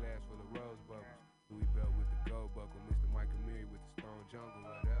 champagne glass full of rose bubbles. Louis belt with the gold buckle, Mr. Michael Miri with the stone jungle,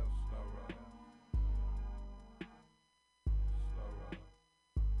 what else? Slow roll. Slow roll.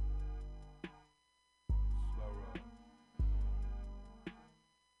 Slow roll.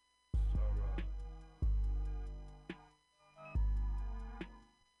 Slow roll.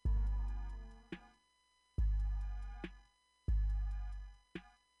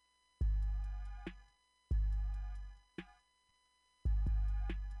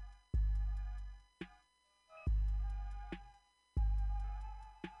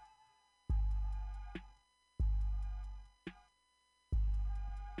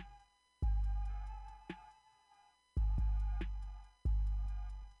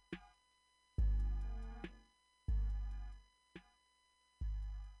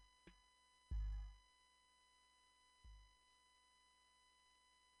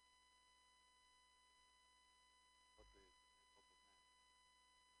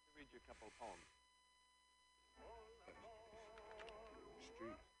 Read you a couple of poems.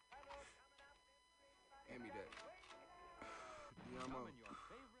 Street. Hand me that. Diamo.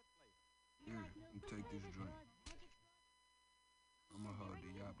 Take this drink. I'ma hold the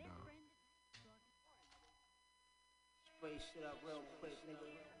yop down. Spray shit up real quick, nigga.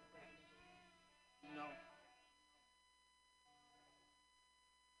 You know.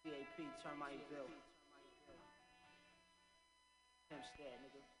 CAP, Termiteville. Hempstead,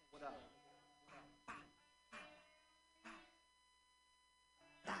 nigga. What up?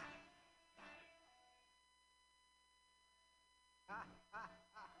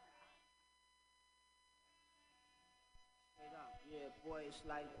 Straight up. Yeah, boy, it's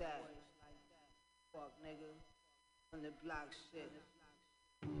like that. Fuck, nigga. On the block shit.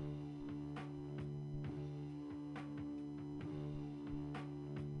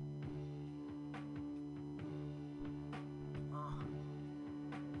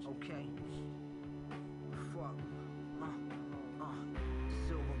 Okay. Fuck.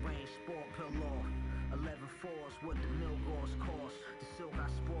 Silver rain sport pill off. 11 fours, what the mill gauze cost. The silk I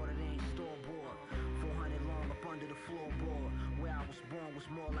sported ain't store bought. 400 long up under the floorboard. Where I was born was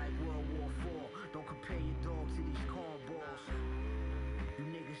more like World War IV. Don't compare your dog to these cornballs. You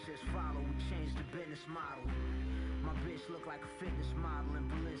niggas just follow, we changed the business model. My bitch look like a fitness model in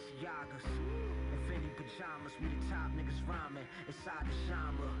Balenciagas. Infinity pajamas, we the top niggas rhyming inside the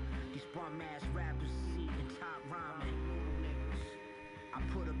genre. These bum ass rappers is eating top rhyming. I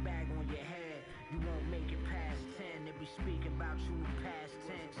put a bag on your head, you won't make it past 10. They be speaking about you in past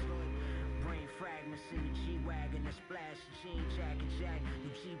tense. Brain fragments in the G-Wagon, the splash, jean jacket,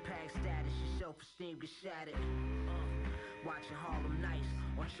 your G-Pack status, your self-esteem get shattered. Watching Harlem Nights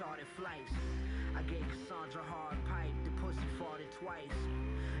on chartered flights. I gave Cassandra hard pipe, the pussy farted twice.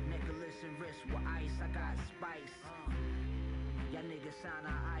 Necklace and wrist with ice, I got spice. Y'all niggas sound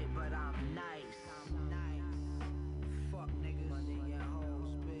alright, but I'm nice. Fuck niggas.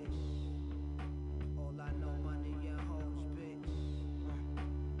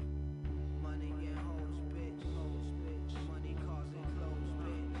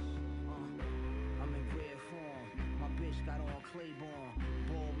 Claiborne.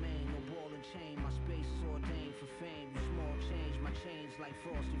 Ball main, no ball and chain. My space is ordained for fame. You small change, my change like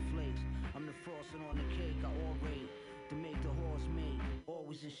frosted flakes. I'm the frosting on the cake, I orate to make the horse mate,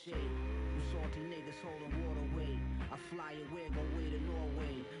 always in shape. You salty niggas holding water weight. I fly away, go way to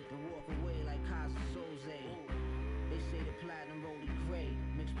Norway, then walk away like Kaiser Soze. They say the platinum rollie great.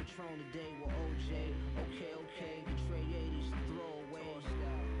 Mix Patron today with OJ. Okay, the Trey 80s throw away.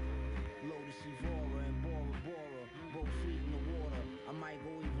 Lotus Evora and Bora Bora, both feet in the water. I might go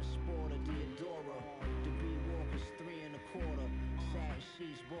even sport a Deodora. The B Walker's 3 1/4. Satin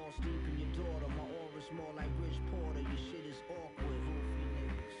sheets, balls deep in your daughter. My aura's more like Rich Porter. Your shit is awkward. Goofy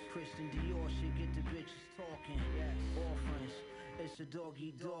niggas. Christian Dior shit, get the bitches talking. Yes. Orphans. It's a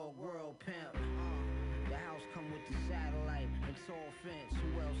doggy dog world pimp. The house come with the satellite and tall fence. Who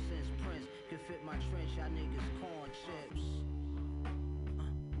else since Prince can fit my trench? Y'all niggas corn chips.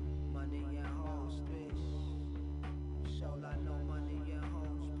 Money and hoes, bitch. Show I know money and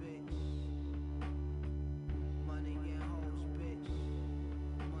hoes, bitch. Money and hoes, bitch.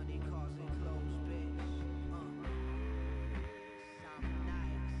 Money, cars and clothes, bitch. Sound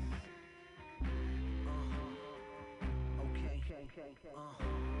nice. Okay.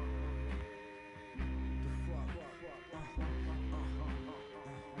 The fuck.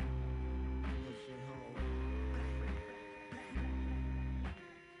 Let's get home.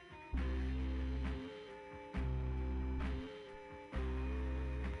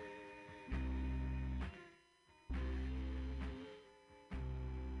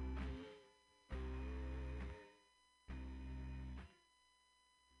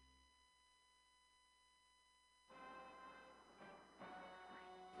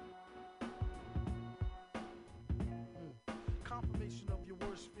 Confirmation of your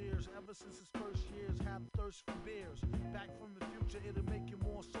worst fears. Ever since his first years, have thirst for beers. Back from the future, it'll make you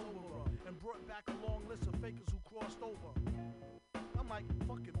more soberer. And brought back a long list of fakers who crossed over. I'm like,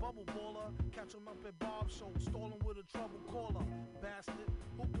 fuck it, bubble baller. Catch him up at Bob's show, stalling with a trouble caller. Bastard,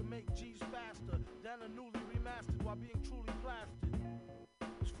 who can make G's faster than a newly remastered while being truly plastered.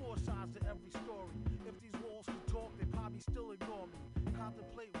 There's 4 sides to every story. If these walls could talk, they probably still ignore me.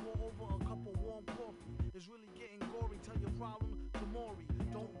 Contemplate war over a cup of warm coffee. It's really getting gory, tell your problem to Maury.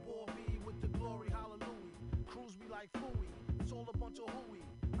 Don't bore me with the glory, hallelujah. Crews be like Fooey, it's all a bunch of hooey.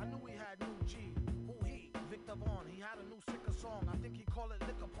 I knew he had new G, who he? Victor Vaughn, he had a new sicker song. I think he call it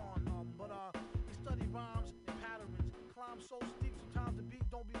Liquor Pond, but he studied rhymes and patterns. Climb so steep, sometimes the beat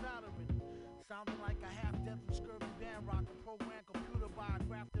don't be mattering. Sounding like a half-death and scurvy band rock, a program computer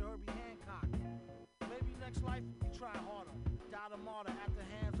biograph to Herbie Hancock. Maybe next life, you try harder. Died a martyr at the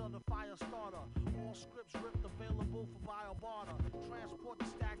hands of the fire starter. All scripts ripped, available for via barter. Transport the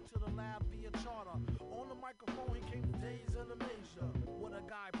stack to the lab via charter. On the microphone, he came to days in the major. What a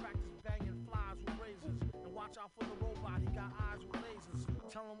guy practiced banging flies with razors. And watch out for the robot, he got eyes with lasers.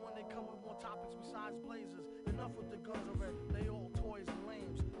 Tell him when they come with more topics besides blazers. Enough with the guns already, they all toys and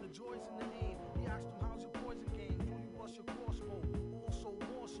lames. The joys in the aim, he asked him, how's your poison game? Do you bust your crossbow? Also,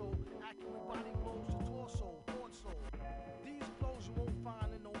 more so, accurate body blows to torso, thought so. These flows you won't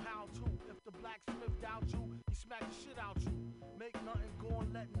find in no how-to. If the blacksmith doubt you, he smack the shit out you. Make nothing go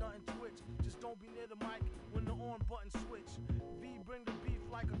and let nothing twitch. Just don't be near the mic when the on button switch. V bring the beef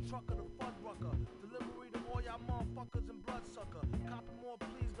like a trucker to Fuddrucker. Delivery to all y'all motherfuckers and bloodsucker. Copy more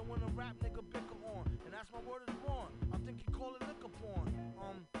please than when a rap nigga bicker on. And that's my word is born. I think he call it liquor porn.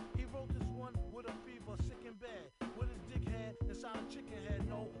 He wrote this one with a fever, sick in bed. With his dick head inside a chicken head.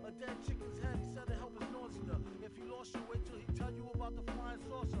 No, a dead chicken's head. He said it help his nausea. If he lost you, wait till he tell you about the flying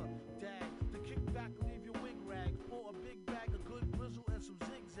saucer. Dag, the kickback leave your wig rag. Pour a big bag of good grizzle and some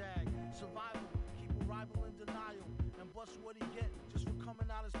zigzag. Survival, keep a rival in denial. And bust what he get just for coming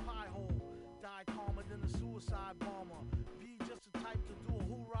out his pie hole. Die calmer than a suicide bomber. V just the type to do a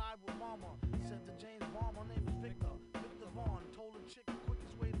who ride with mama. Said to James Bond, my name is Victor. Victor Vaughn told a chick the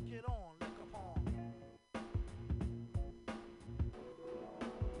quickest way to get on. Liquor pong.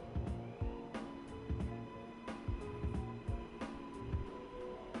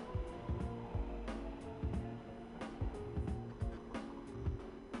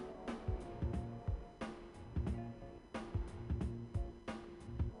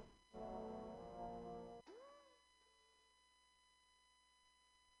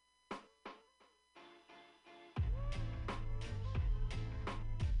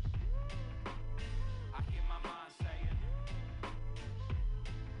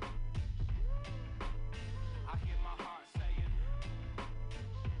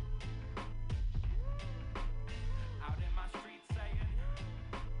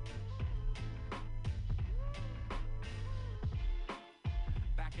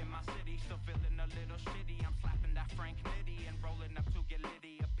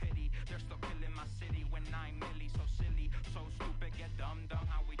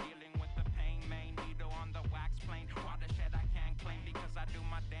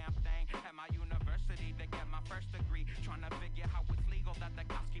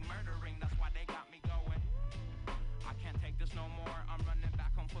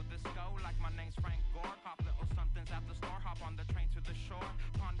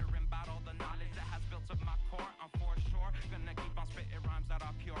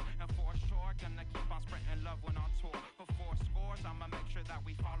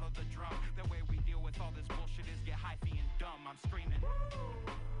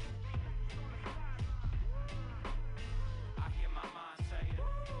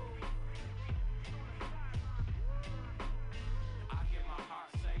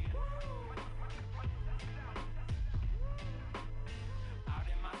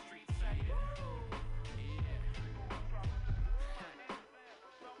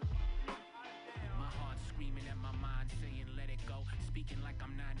 saying let it go. Speaking like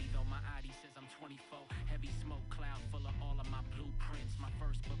I'm 90 though my ID says I'm 24. Heavy smoke cloud full of all of my blueprints. My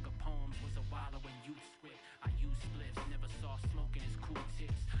first book of poems was a wallow in youth spit. I used spliffs, never saw smoking as cool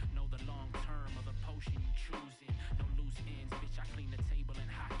tips. Know the long term of the potion you choosing. No loose ends, bitch, I clean the table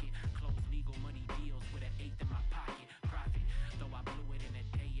and hock it. Close legal money deals with an eighth in my pocket. Profit, though I blew it in a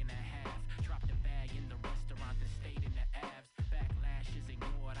day and a half. Dropped a bag in the restaurant and stayed in the abs. Backlash is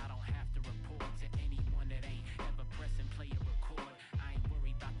ignored, I don't have to report to anyone that ain't ever press and play or record. I ain't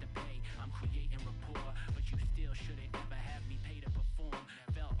worried about the pay, I'm creating rapport. But you still shouldn't ever have me pay to perform.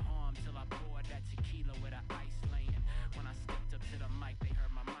 Felt harm till I poured that tequila with an ice laying. When I stepped up to the mic, they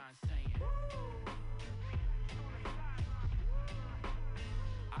heard my mind saying,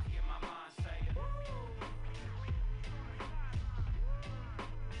 I hear my mind saying,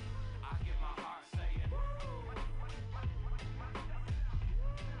 I hear my heart saying,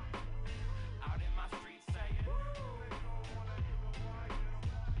 out in my streets saying,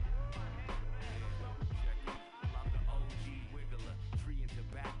 I'm the OG wiggler, tree and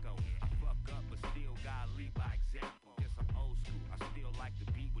tobacco. I fuck up but still gotta lead by example. Guess I'm old school, I still like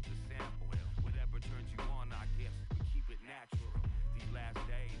the beat with the sample. Whatever turns you on, I guess we keep it natural. These last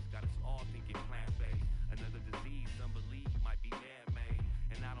days got us all thinking plant-based. Another disease, some believe might be man-made.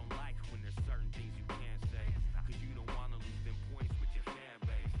 And I don't like when there's certain things you can't say, cause you don't wanna lose them points with your fan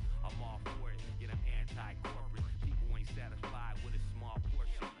base. I'm all for it, yet I'm anti-corporate. People ain't satisfied with a small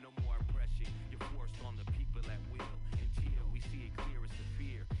portion. No more oppression, you're forced on the people at will. Until we see it clear as a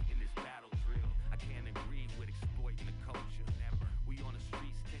fear in this battle drill. I can't agree with exploiting the culture. Never. We on the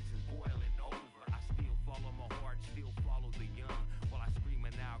streets, tensions boiling over. I still follow my heart, still follow the young. While I scream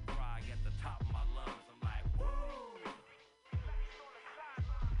and now cry at the top of my lungs. I'm like, woo!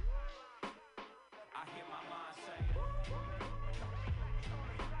 I hear my mind saying,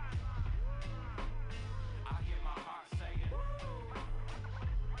 I hear my heart saying,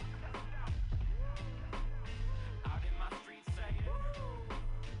 out in my streets saying,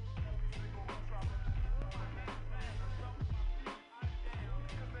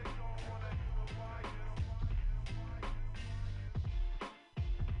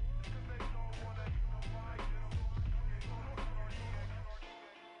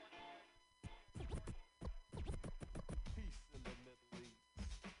 Peace in the Middle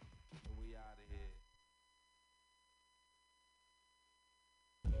East. And we out of here.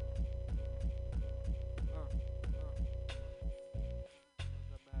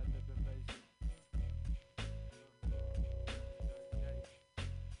 The mad living basic.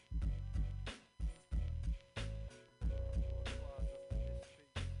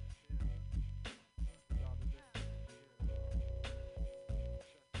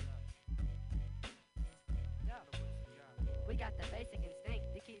 We got the basic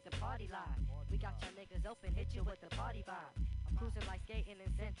instinct to keep the party live. We got your niggas open, hit you with the party vibe. I'm cruising like skating in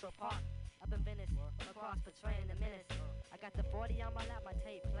Central Park. Up in Venice, across portraying the menace. I got the 40 on my lap, my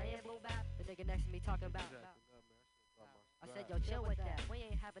tape playing boom bap. The nigga next to me talking about. I said, yo, chill with that. We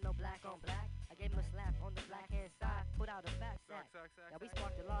ain't having no black on black. I gave him a slap on the black hand side, put out a fat sack. Yeah, we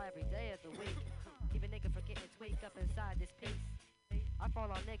spark the law every day of the week. Keep a nigga from getting tweaked up inside this piece. I fall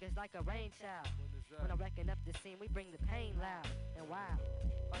on niggas like a rain child. When I'm wrecking up the scene, we bring the pain loud and wild.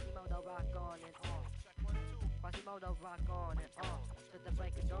 Quasimodo rock on and on. Quasimodo rock on and on. To the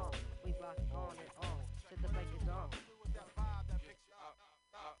break of dawn, we rock on and on. To the break of dawn.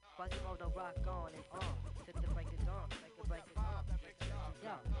 Quasimodo rock on and on. To the break of dawn, break of dawn.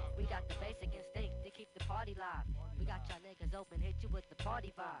 Yo, we got the basic instinct to keep the party live. We got y'all niggas open, hit you with the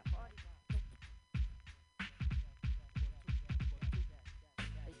party vibe.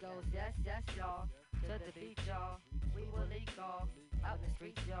 Goes yes, yes, y'all, to the beat, y'all. We will leak off out in the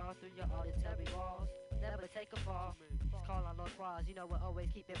streets, y'all, through your auditory walls. Never take a fall. Just call on Lord Cross, you know we'll always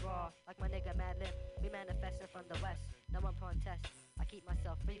keep it raw. Like my nigga Mad Lib, we manifesting from the west. No one pun test. I keep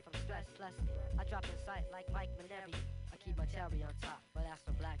myself free from stress. Plus, I drop in sight like Mike Mineri. I keep my cherry on top, but that's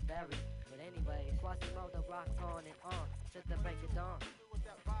from Blackberry. But anyways, Quasimodo rock on and on to the break of dawn.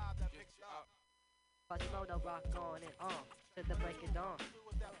 Quasimodo rock on and on to the break of dawn.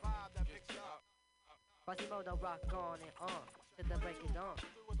 Quasimodo rock on and on to the break of dawn.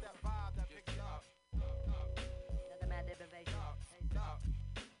 Let the mad live invasion.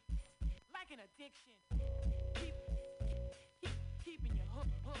 Like an addiction. Keeping you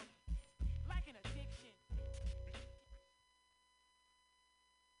hooked. Like an addiction.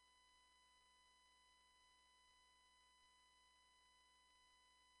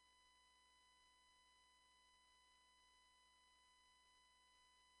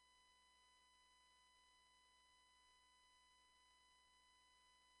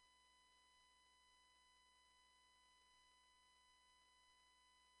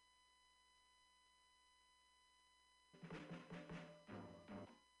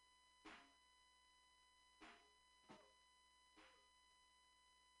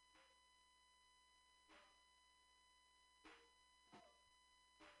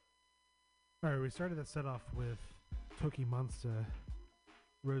 All right, we started that set off with Toki Monster,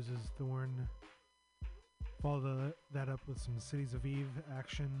 Rose's Thorn. Follow that up with some Cities of Eve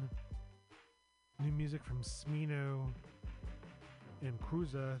action. New music from Smino and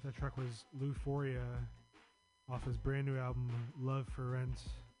Cruza. That track was Euphoria off his brand new album Love for Rent,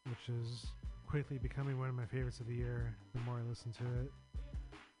 which is quickly becoming one of my favorites of the year the more I listen to it.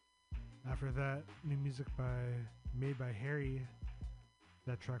 After that, new music made by Harry.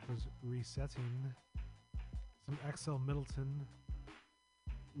 That track was Resetting. Some XL Middleton,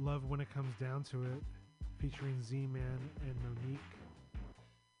 Love When It Comes Down to It, featuring Z-Man and Monique.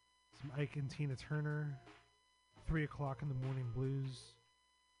 Some Ike and Tina Turner, 3 o'clock in the Morning Blues.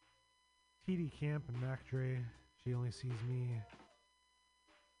 TD Camp and Mac Dre, She Only Sees Me.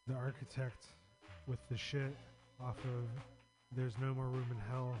 The Architect with The Shit off of There's No More Room in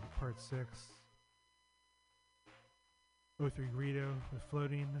Hell, Part 6. 03 Greedo with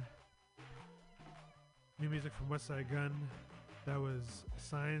Floating. New music from Westside Gun. That was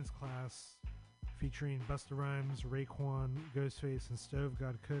Science Class featuring Busta Rhymes, Raekwon, Ghostface, and Stove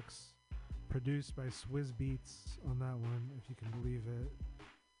God Cooks. Produced by Swizz Beats on that one, if you can believe it.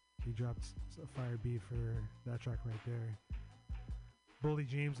 He dropped a fire beat for that track right there. Bully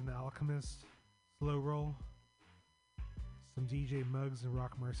James and The Alchemist, Slow Roll. Some DJ Muggs and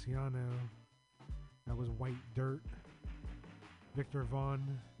Rock Marciano. That was White Dirt. Victor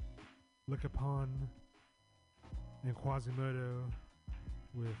Vaughn, Look Upon, and Quasimodo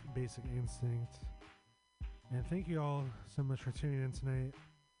with Basic Instinct. And thank you all so much for tuning in tonight.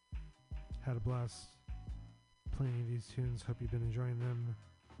 Had a blast playing these tunes. Hope you've been enjoying them.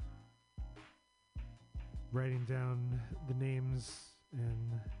 Writing down the names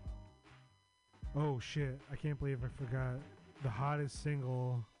and... Oh shit, I can't believe I forgot the hottest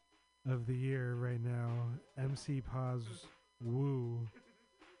single of the year right now. MC Paz Woo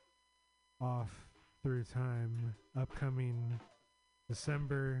off Through Time, upcoming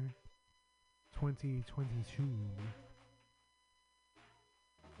December 2022.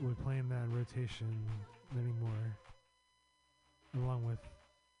 We're playing that in rotation, many more, along with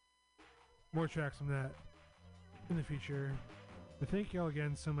more tracks from that in the future. But thank you all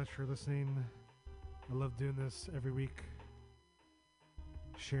again so much for listening. I love doing this every week,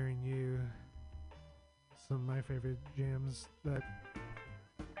 sharing you some of my favorite jams that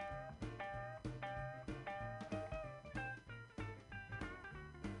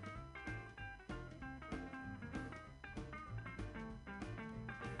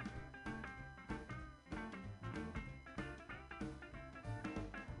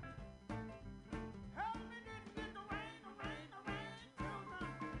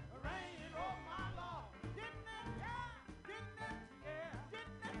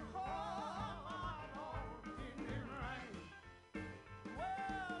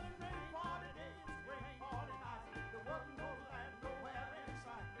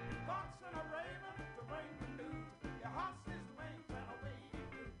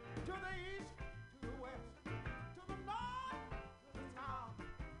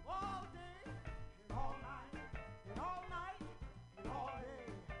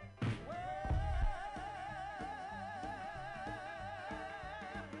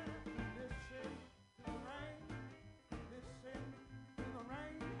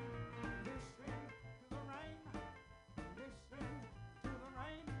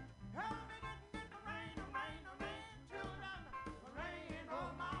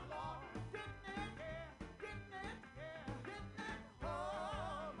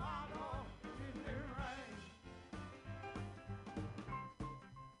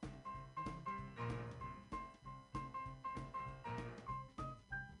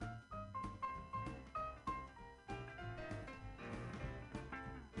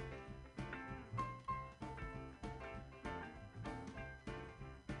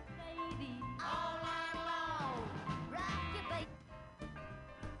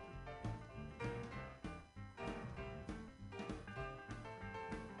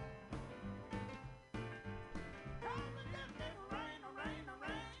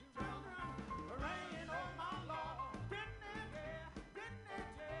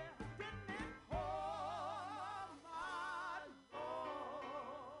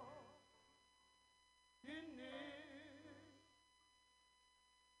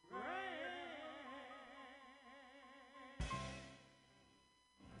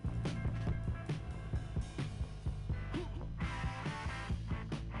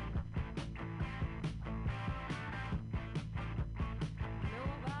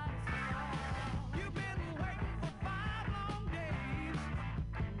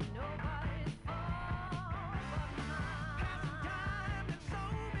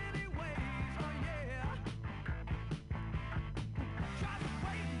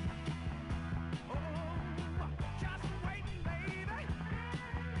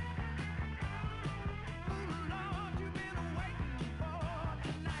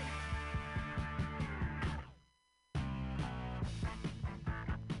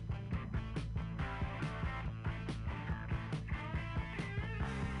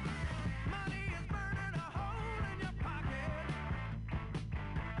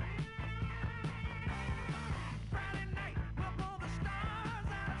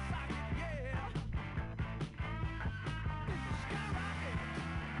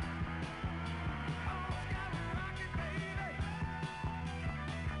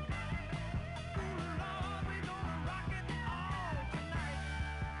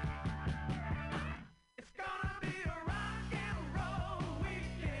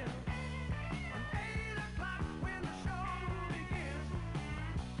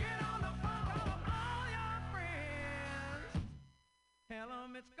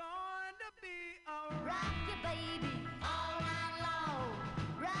your baby all night long.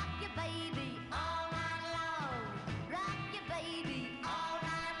 Rock your baby all night long. Rock your baby all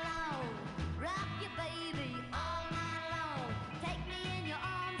night long. Rock your baby all night long. Take me in your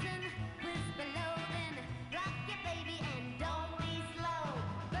arms and whisper low, then rock your baby and don't be slow.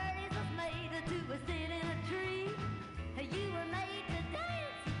 Birdies was made to sit in a tree. You were made to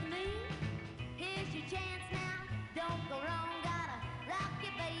dance with me. Here's your chance now, don't go wrong. Gotta rock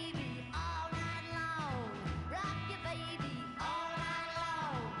your baby all night long. Rock your baby all night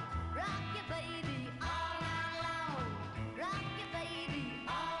long. Rock your baby all night long. Rock your baby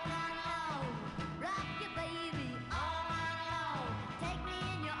all night long. Rock your baby all night long. Take me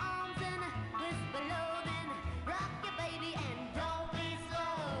in your arms and whisper low, then rock your baby and don't be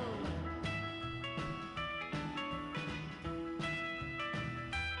slow.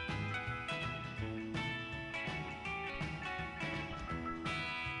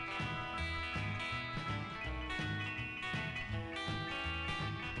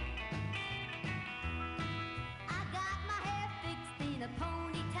 I got my hair fixed in a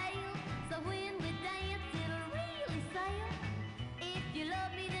ponytail, so when we dance it'll really sail. If you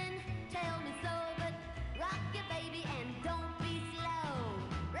love me then tell me so, but rock your baby and don't be slow.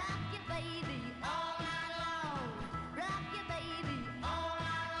 Rock your baby all night long. Rock your baby all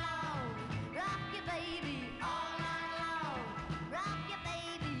night long. Rock your baby all night long. Rock your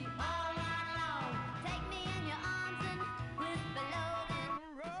baby all night long. Take me in your arms and whisper low, then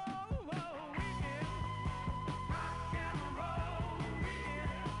roll, roll, weekend. Rock and roll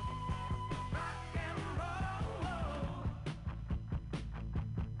weekend. Rock and roll.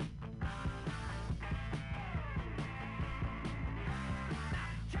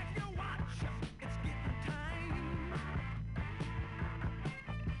 Check your watch, it's getting time.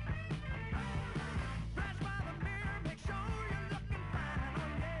 Flash by the mirror, make sure you're looking fine, oh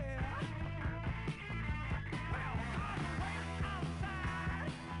yeah. Well, cars are waiting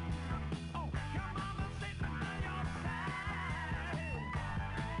outside. Oh, your mama's sitting by your side.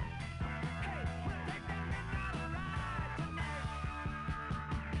 Hey, we'll take that midnight ride tonight.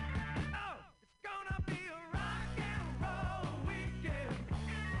 Oh, it's gonna be a rock and roll weekend.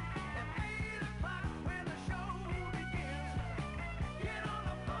 At 8 o'clock when the show begins, get on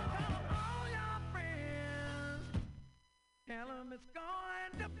the phone, call all your friends. Tell 'em it's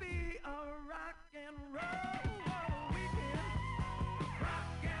going to be a rock and roll weekend.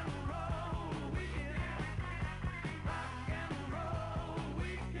 Rock and roll weekend. Rock and roll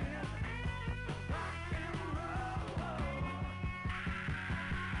weekend. Rock and roll.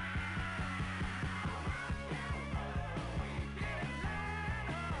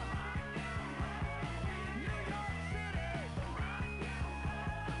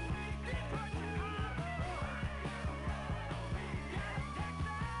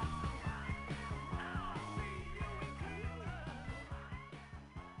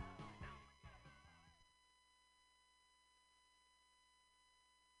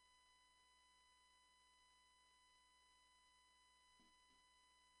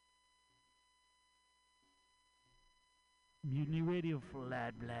 Mutiny Radio for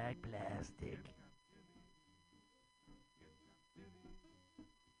Lad Black Plastic.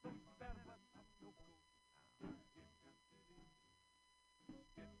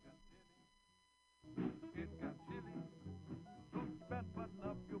 Button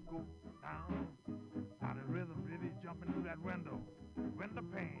up your coat down. Now the rhythm really jumping through that window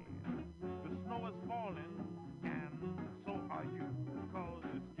pane. The snow is falling, and so are you, cause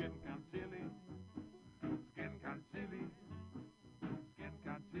it's getting kind of chilly. It's getting kind of chilly. It's getting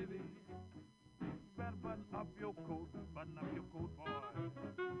kind of chilly. Better button up your coat, boy.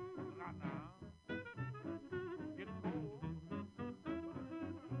 Right now. Getting cold.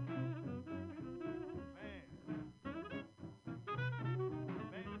 Man.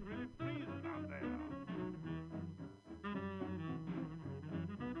 Man, it's really freezing out there.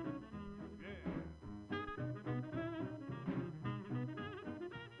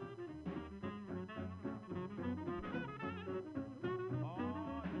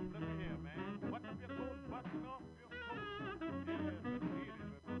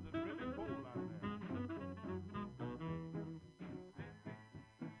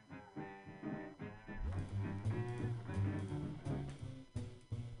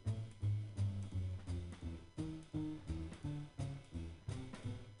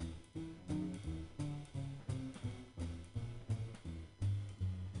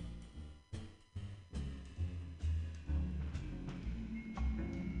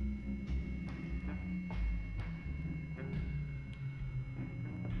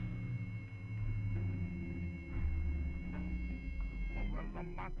 the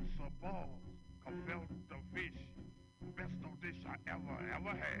matzo balls, gefilte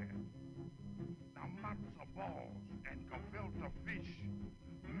ever had. Now, matzo balls and gefilte fish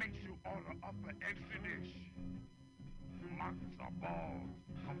makes you order up an extra dish. Matzo balls,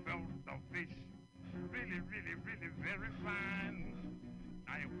 gefilte fish, really, really, really very fine.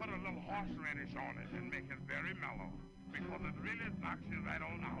 Now you put a little horseradish on it and make it very mellow because it really knocks you right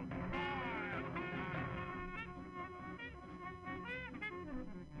on out.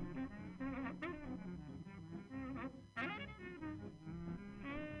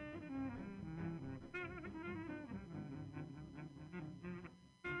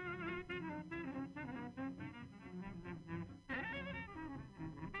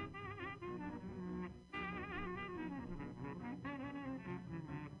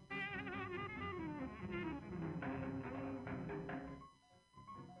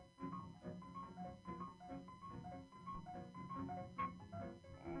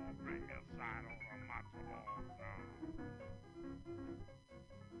 Bring me a side on the matzo balls now.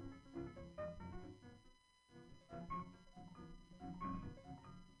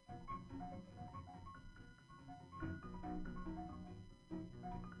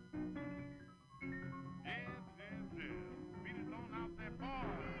 Yes. Beat it on out there,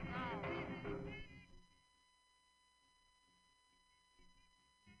 boys. Now.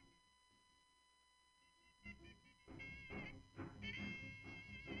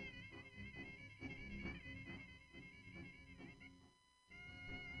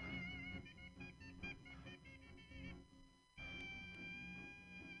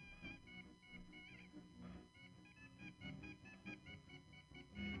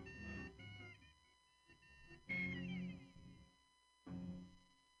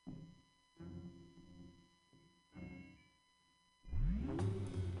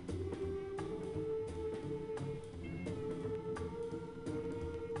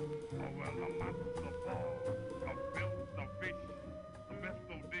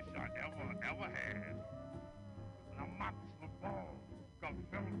 Ever had. Now, matzo ball,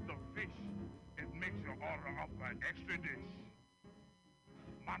 gefilte fish, it makes you order up an extra dish.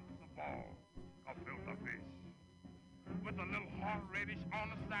 Matzo ball, gefilte fish, with a little horseradish on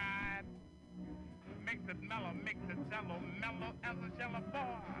the side, makes it mellow, makes it jello, mellow as a jello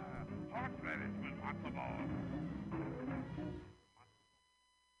boy. Horseradish with matzo ball.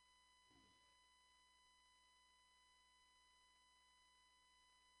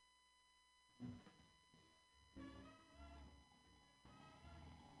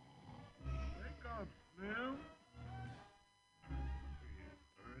 Wake up, Slim.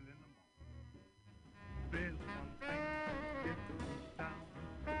 Early in the morning. There's one thing to get through town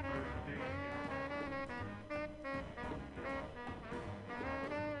the first day.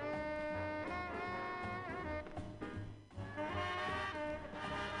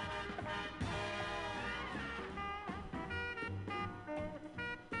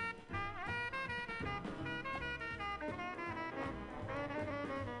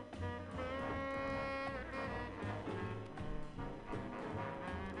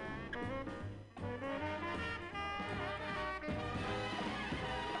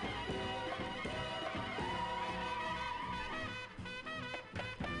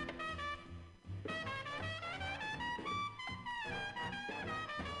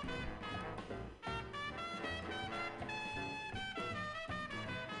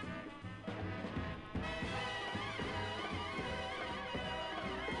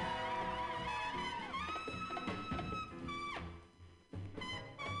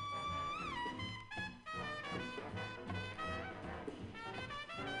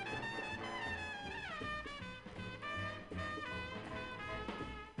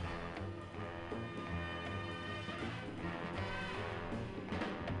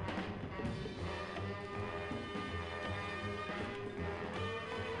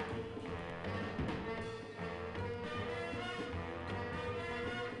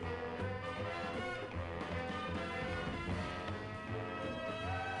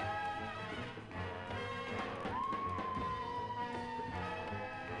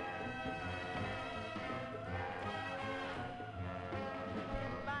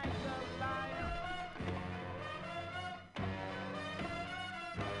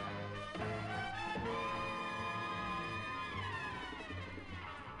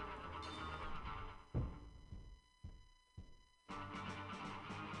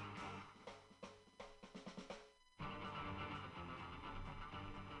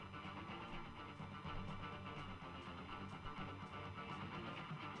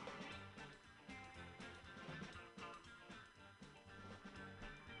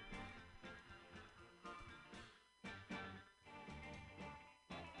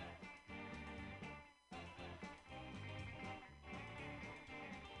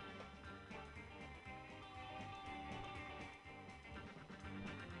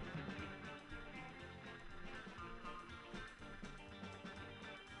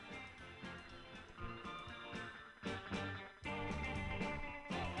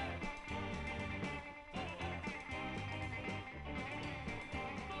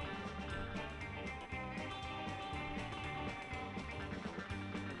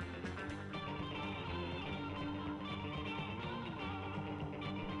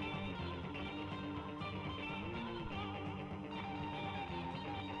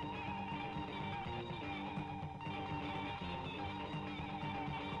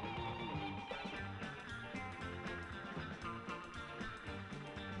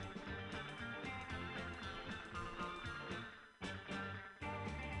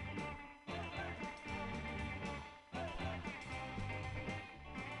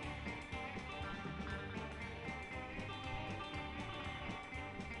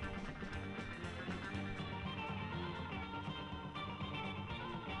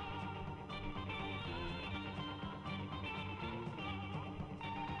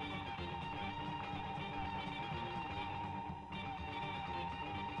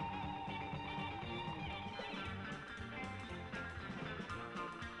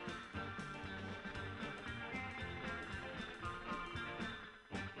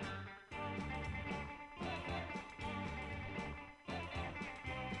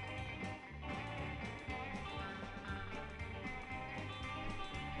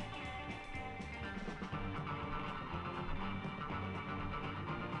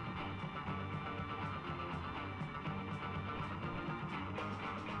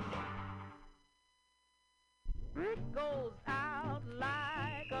 goes out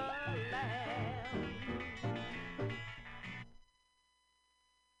like a lamb.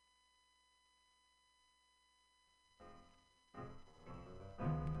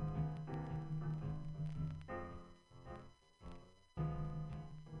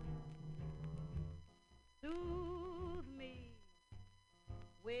 Soothe me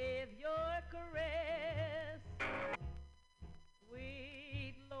with your caress,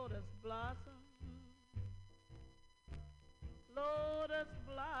 sweet lotus blossom, lotus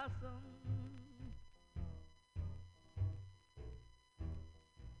blossom.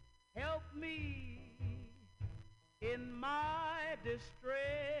 Help me in my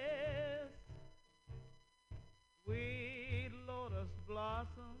distress, sweet lotus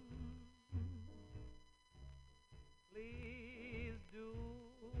blossom. Please do.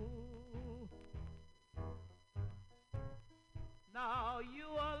 Now you